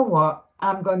 but you know what?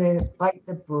 I'm going to bite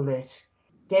the bullet.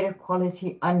 Data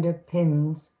quality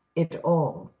underpins it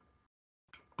all.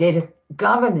 Data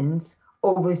governance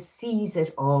oversees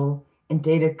it all, and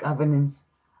data governance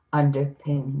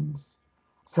underpins.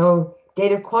 So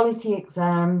data quality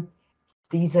exam,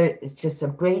 it's just a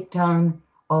breakdown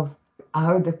of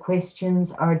how the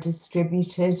questions are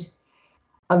distributed.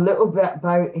 A little bit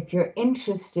about, if you're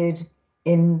interested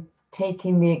in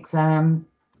taking the exam,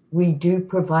 we do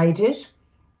provide it.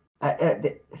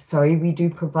 We do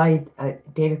provide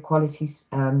data quality,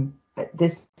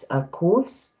 this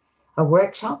course, a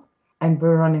workshop, and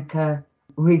Veronica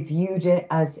reviewed it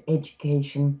as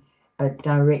education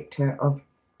director of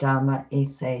DAMA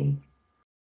SA.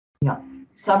 Yeah,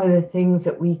 some of the things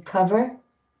that we cover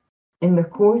in the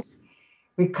course,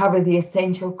 we cover the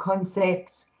essential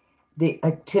concepts, the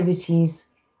activities,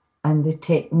 and the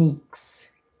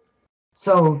techniques.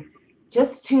 So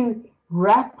just to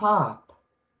wrap up,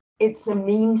 it's a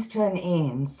means to an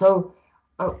end. So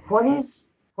what is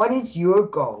your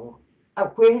goal?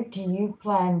 Where do you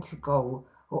plan to go?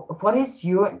 What is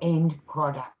your end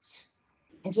product?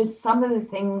 And just some of the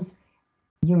things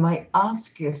you might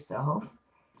ask yourself.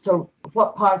 So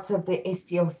what parts of the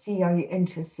SDLC are you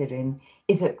interested in?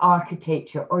 Is it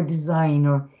architecture or design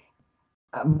or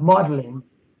modeling,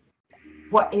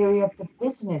 what area of the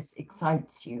business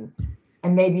excites you?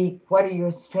 And maybe what are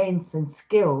your strengths and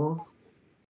skills?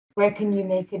 Where can you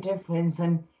make a difference?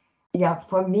 And yeah,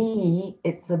 for me,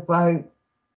 it's about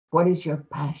what is your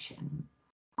passion?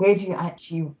 Where do you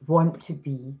actually want to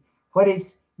be? What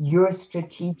is your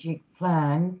strategic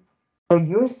plan for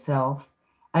yourself?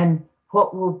 And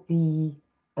what will be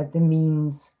the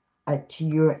means to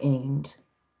your end?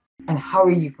 And how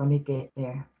are you going to get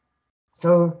there?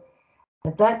 So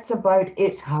that's about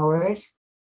it, Howard.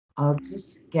 I'll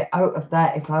just get out of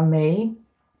that if I may.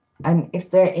 And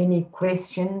if there are any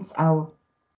questions,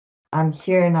 I'm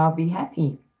here and I'll be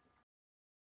happy.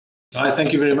 Hi,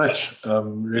 thank you very much.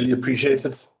 Really appreciate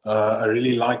it. I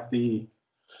really like the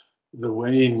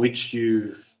way in which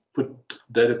you've put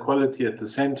data quality at the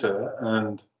center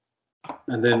and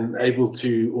then able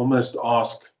to almost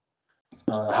ask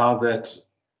how that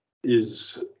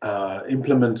is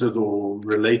implemented or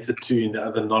related to in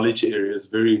other knowledge areas.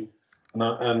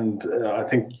 I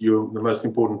think the most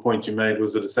important point you made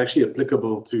was that it's actually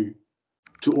applicable to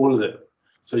all of them.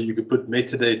 So you could put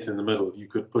metadata in the middle, you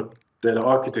could put data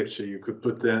architecture, you could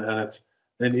put that, and it's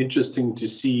then interesting to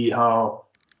see how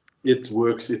it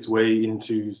works its way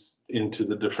into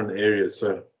the different areas.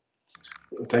 So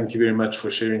thank you very much for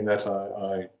sharing that.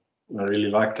 I really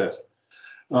like that.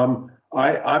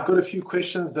 I've got a few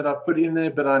questions that I put in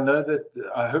there, but I know that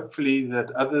hopefully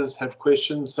that others have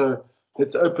questions. So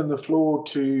let's open the floor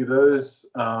to those.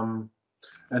 And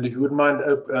if you wouldn't mind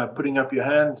putting up your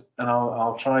hand, and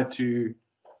I'll try to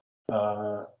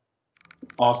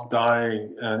ask Di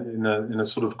in a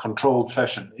sort of controlled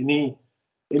fashion.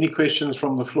 Any questions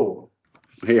from the floor?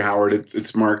 Hey Howard,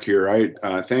 it's Mark here.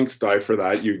 Thanks Di for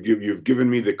that. You've given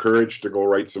me the courage to go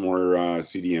write some more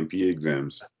CDMP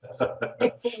exams.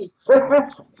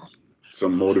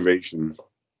 Some motivation.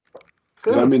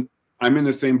 Good. I'm in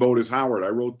the same boat as Howard. I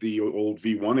wrote the old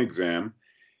V1 exam,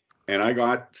 and I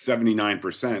got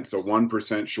 79%, so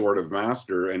 1% short of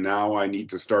master. And now I need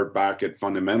to start back at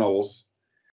fundamentals.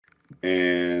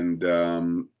 And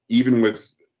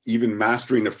even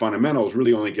mastering the fundamentals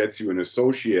really only gets you an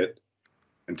associate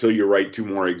until you write 2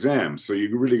 more exams. So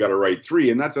you really got to write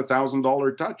 3, and that's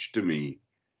 $1,000 touch to me.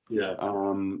 Yeah.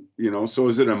 So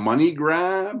is it a money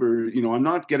grab, or I'm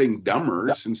not getting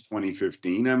dumber since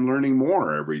 2015. I'm learning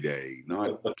more every day.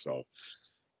 So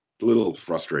it's a little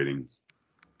frustrating.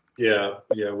 Yeah,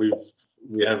 we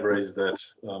have raised that.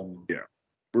 Yeah,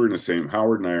 we're in the same.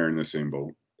 Howard and I are in the same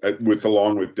boat.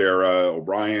 Along with Dara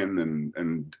O'Brien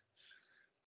and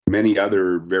many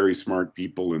other very smart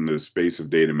people in the space of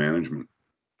data management.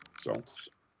 So,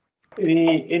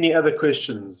 any other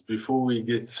questions before we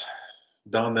get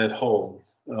down that hole?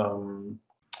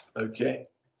 Okay,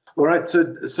 all right.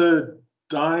 So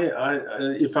Di,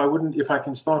 if I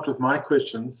can start with my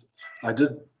questions, I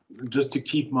did just to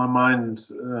keep my mind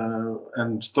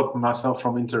and stop myself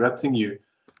from interrupting you.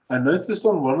 I noticed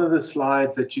on one of the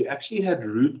slides that you actually had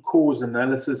root cause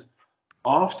analysis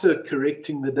after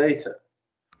correcting the data,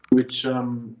 which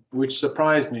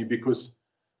surprised me, because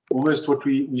almost what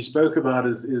we spoke about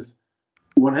is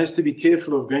one has to be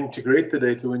careful of going to correct the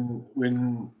data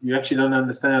when you actually don't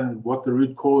understand what the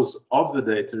root cause of the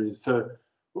data is. So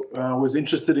I was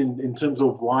interested in terms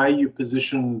of why you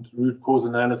positioned root cause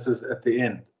analysis at the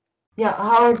end. Yeah,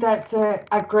 Howard, that's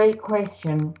a great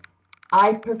question.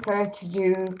 I prefer to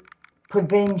do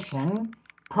prevention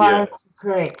prior to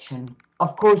correction.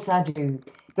 Of course I do.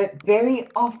 But very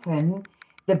often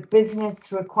the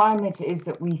business requirement is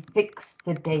that we fix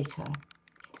the data.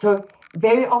 So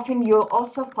very often you'll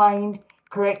also find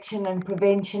correction and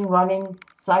prevention running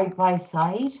side by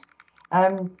side.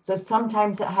 So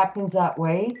sometimes it happens that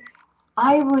way.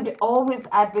 I would always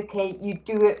advocate you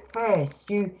do it first.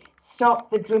 You stop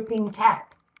the dripping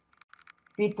tap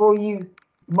before you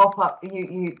mop up,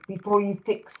 before you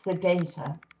fix the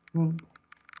data.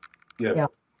 Yeah.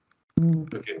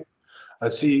 Okay. I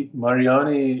see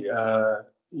Mariani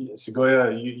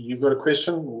Segoya, you've got a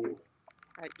question?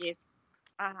 Yes.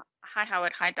 Hi,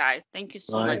 Howard. Hi, Di. Thank you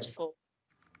so much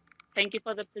thank you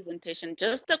for the presentation.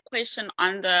 Just a question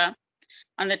on the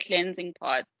cleansing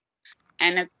part.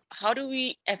 And it's, how do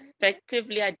we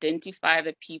effectively identify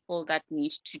the people that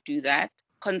need to do that,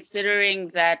 considering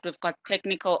that we've got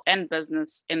technical and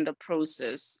business in the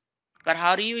process? But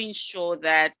how do you ensure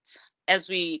that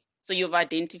so you've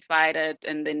identified it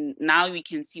and then now we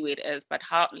can see where it is, but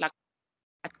how, like,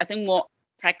 I think more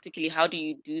practically, how do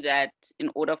you do that in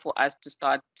order for us to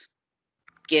start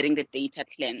getting the data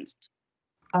cleansed?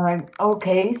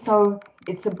 Okay, so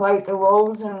it's about the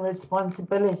roles and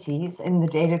responsibilities in the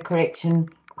data correction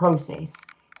process.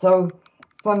 So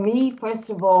For me, first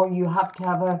of all, you have to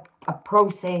have a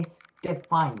process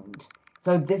defined.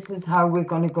 So this is how we're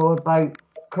going to go about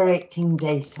correcting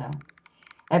data.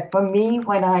 For me,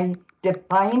 when I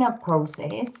define a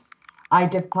process, I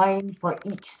define for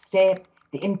each step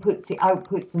the inputs, the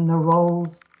outputs, and the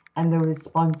roles and the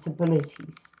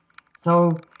responsibilities.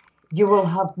 So you will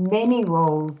have many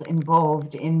roles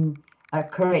involved in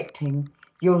correcting.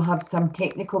 You'll have some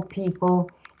technical people,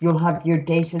 you'll have your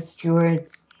data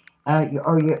stewards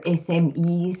or your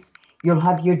SMEs, you'll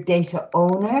have your data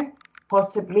owner,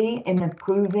 possibly in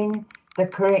approving the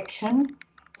correction.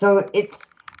 So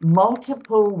it's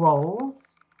multiple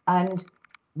roles and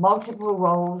multiple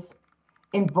roles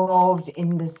involved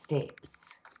in the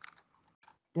steps.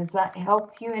 Does that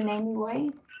help you in any way?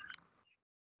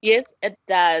 Yes, it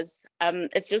does.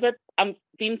 It's just that I'm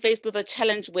being faced with a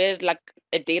challenge where like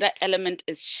a data element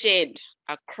is shared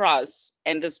across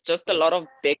and there's just a lot of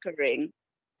bickering.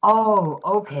 Oh,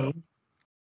 okay.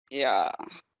 Yeah.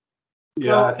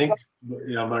 Yeah, I think,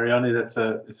 yeah, Mariani, it's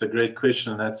a great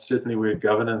question, and that's certainly where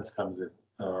governance comes in,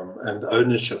 and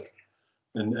ownership,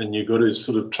 and you got to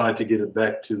sort of try to get it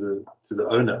back to the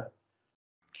owner.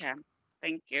 Okay,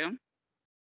 thank you.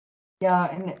 Yeah,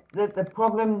 and the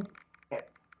problem,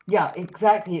 yeah,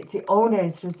 exactly. It's the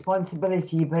owner's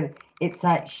responsibility, but it's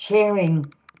that sharing.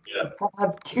 Yeah. You can't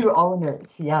have two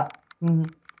owners. Yeah. Mm-hmm.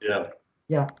 Yeah.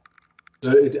 Yeah.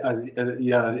 So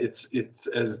yeah, it's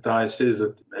as Di says,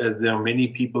 there are many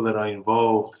people that are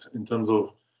involved in terms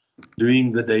of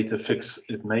doing the data fix.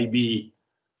 It may be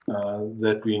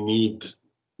that we need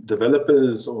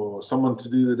developers or someone to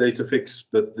do the data fix,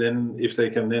 but then if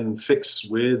they can then fix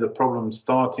where the problem's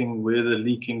starting, where the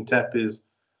leaking tap is,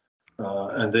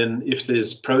 and then if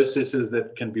there's processes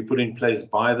that can be put in place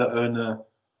by the owner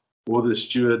or the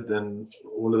steward, then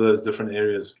all of those different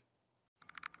areas.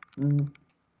 Mm.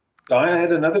 I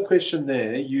had another question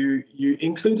there. You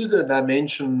included a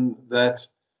dimension that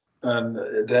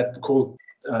called,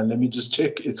 let me just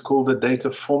check. It's called the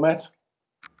data format.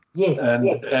 Yes.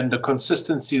 And the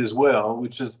consistency as well,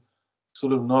 which is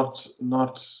sort of not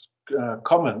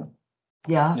common.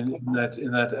 Yeah. In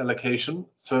that allocation.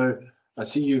 So I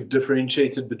see you've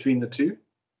differentiated between the two.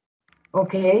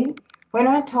 Okay. When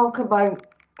I talk about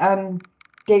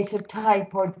data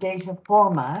type or data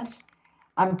format,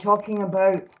 I'm talking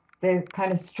about the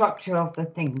kind of structure of the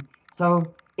thing.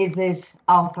 So is it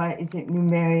alpha? Is it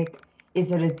numeric?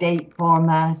 Is it a date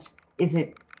format? Is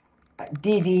it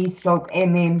DD stroke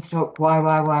MM stroke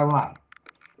YYYY?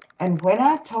 And when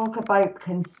I talk about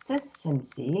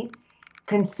consistency,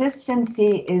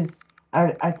 consistency is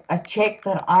a check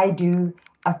that I do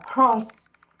across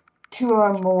two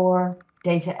or more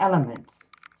data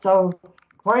elements. So,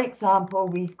 for example,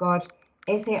 we've got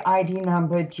SAID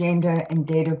number, gender, and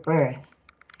date of birth.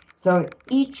 So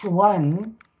each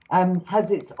one has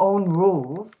its own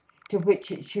rules to which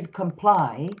it should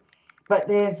comply, but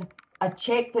there's a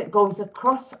check that goes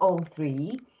across all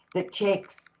three that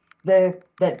checks that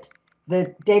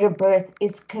the date of birth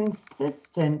is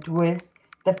consistent with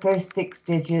the first 6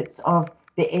 digits of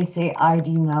the SAID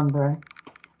number.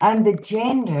 And the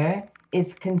gender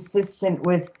is consistent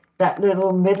with that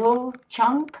little middle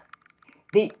chunk.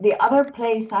 The other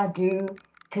place I do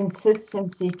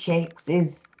consistency checks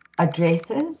is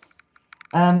addresses.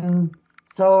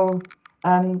 So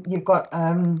you've got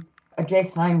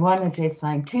address line 1, address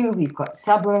line 2, we've got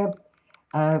suburb,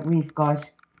 we've got,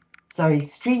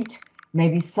 street,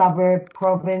 maybe suburb,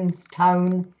 province,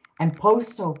 town, and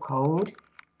postal code.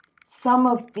 Some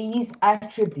of these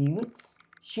attributes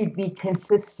should be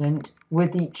consistent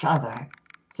with each other.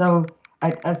 So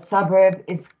a suburb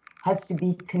has to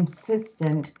be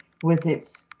consistent with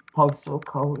its postal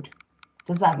code.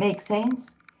 Does that make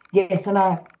sense? Yes, and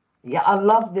I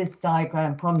love this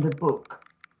diagram from the book.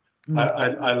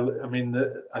 I mean,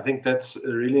 I think that's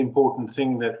a really important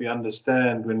thing that we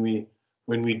understand when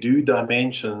we do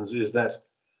dimensions, is that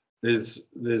there's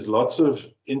lots of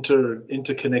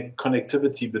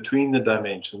connectivity between the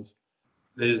dimensions.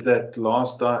 There's that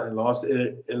last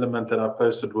element that I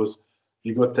posted was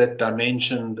you got that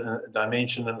dimension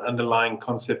and underlying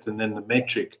concept, and then the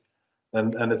metric,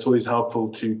 and it's always helpful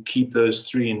to keep those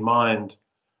three in mind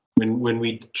when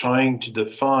we're trying to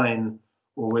define,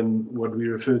 or when what we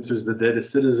refer to as the data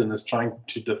citizen is trying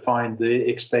to define their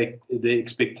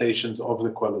expectations of the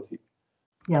quality.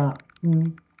 Yeah.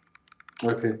 Mm.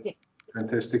 Okay. Yeah.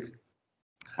 Fantastic.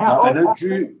 Now, I know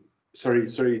Drew.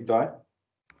 Sorry, Di.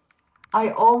 I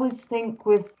always think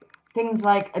with things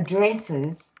like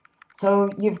addresses, so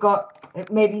you've got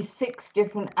maybe 6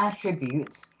 different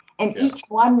attributes, and each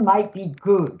one might be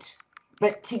good,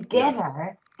 but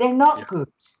together they're not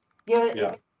good. You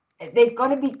know, they've got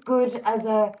to be good as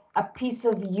a piece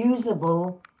of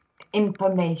usable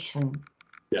information.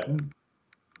 Yeah.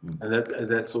 And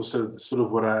that's also sort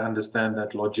of what I understand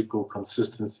that logical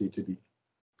consistency to be.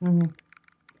 Mm-hmm.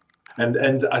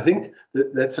 And I think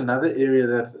that's another area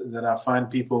that I find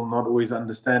people not always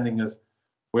understanding is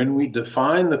when we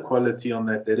define the quality on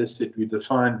that data set, we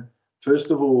define,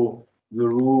 first of all, the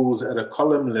rules at a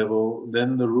column level,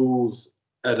 then the rules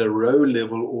at a row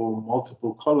level or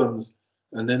multiple columns,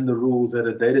 and then the rules at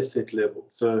a data set level.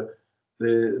 So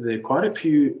there are quite a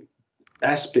few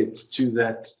aspects to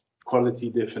that quality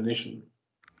definition.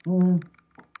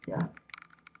 Yeah.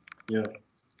 Yeah.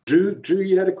 Drew,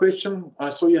 you had a question? I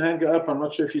saw your hand go up. I'm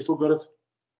not sure if you still got it.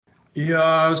 Yeah,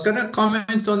 I was going to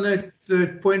comment on that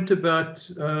point about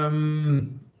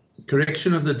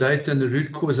correction of the data and the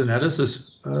root cause analysis.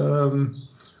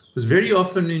 Because very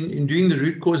often in doing the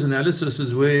root cause analysis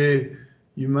is where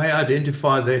you may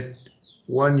identify that,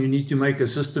 one, you need to make a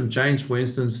system change, for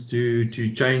instance, to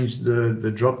change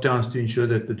the drop downs to ensure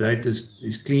that the data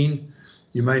is clean.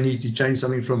 You may need to change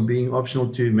something from being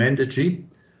optional to mandatory.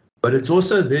 But it's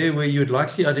also there where you'd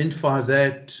likely identify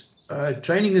that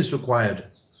training is required,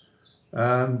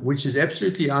 which is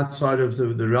absolutely outside of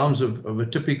the realms of a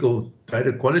typical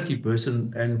data quality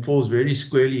person and falls very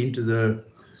squarely into the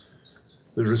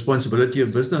responsibility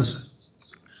of business.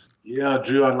 Yeah,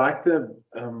 Drew, I like the,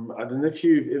 I don't know if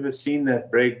you've ever seen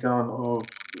that breakdown of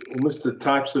almost the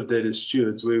types of data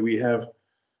stewards where we have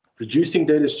producing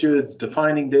data stewards,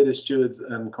 defining data stewards,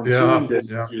 and consuming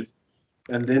data stewards.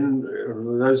 And then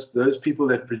those people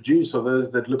that produce are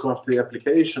those that look after the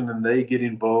application and they get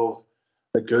involved.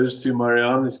 That goes to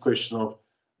Mariana's question of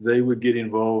they would get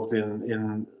involved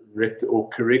in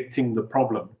correcting the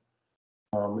problem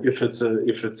if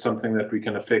it's something that we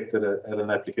can affect at an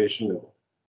application level.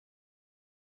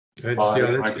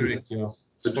 That's correct. Yeah,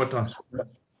 spot on.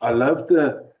 I loved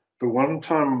the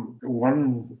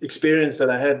one experience that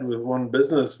I had with one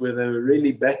business where they were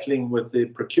really battling with their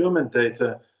procurement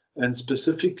data and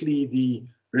specifically the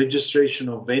registration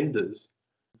of vendors.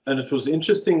 And it was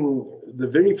interesting. The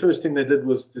very first thing they did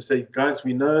was to say, guys,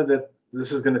 we know that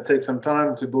this is going to take some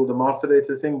time to build a master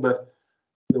data thing, but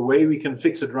the way we can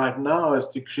fix it right now is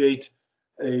to create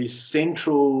a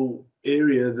central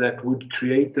area that would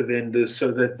create the vendors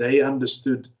so that they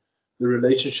understood the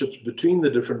relationships between the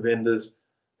different vendors.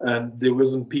 And there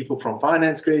wasn't people from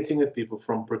finance creating it, people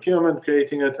from procurement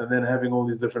creating it, and then having all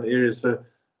these different areas. So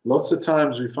lots of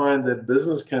times we find that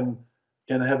business can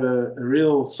have a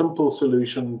real simple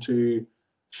solution to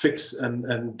fix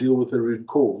and deal with the root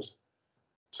cause.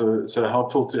 So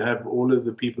helpful to have all of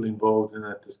the people involved in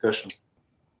that discussion.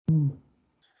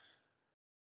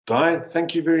 Di,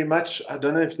 thank you very much. I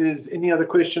don't know if there's any other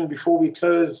question before we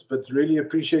close, but really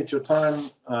appreciate your time.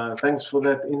 Thanks for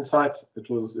that insight. It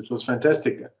was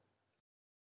fantastic.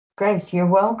 Great, you're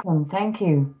welcome. Thank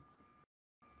you.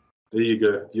 There you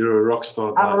go. You're a rock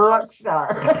star. I'm a rock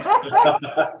star.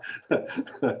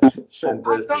 Fantastic.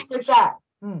 I'll start with that.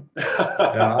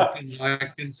 Yeah, I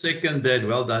can second that.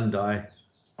 Well done, Di.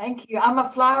 Thank you. I'm a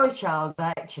flower child,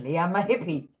 actually. I'm a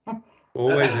hippie.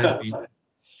 Always happy.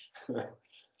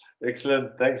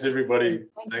 Excellent. Thanks, everybody.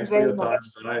 Thanks for your time.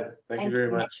 Thank you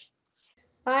very much.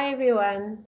 Bye, everyone.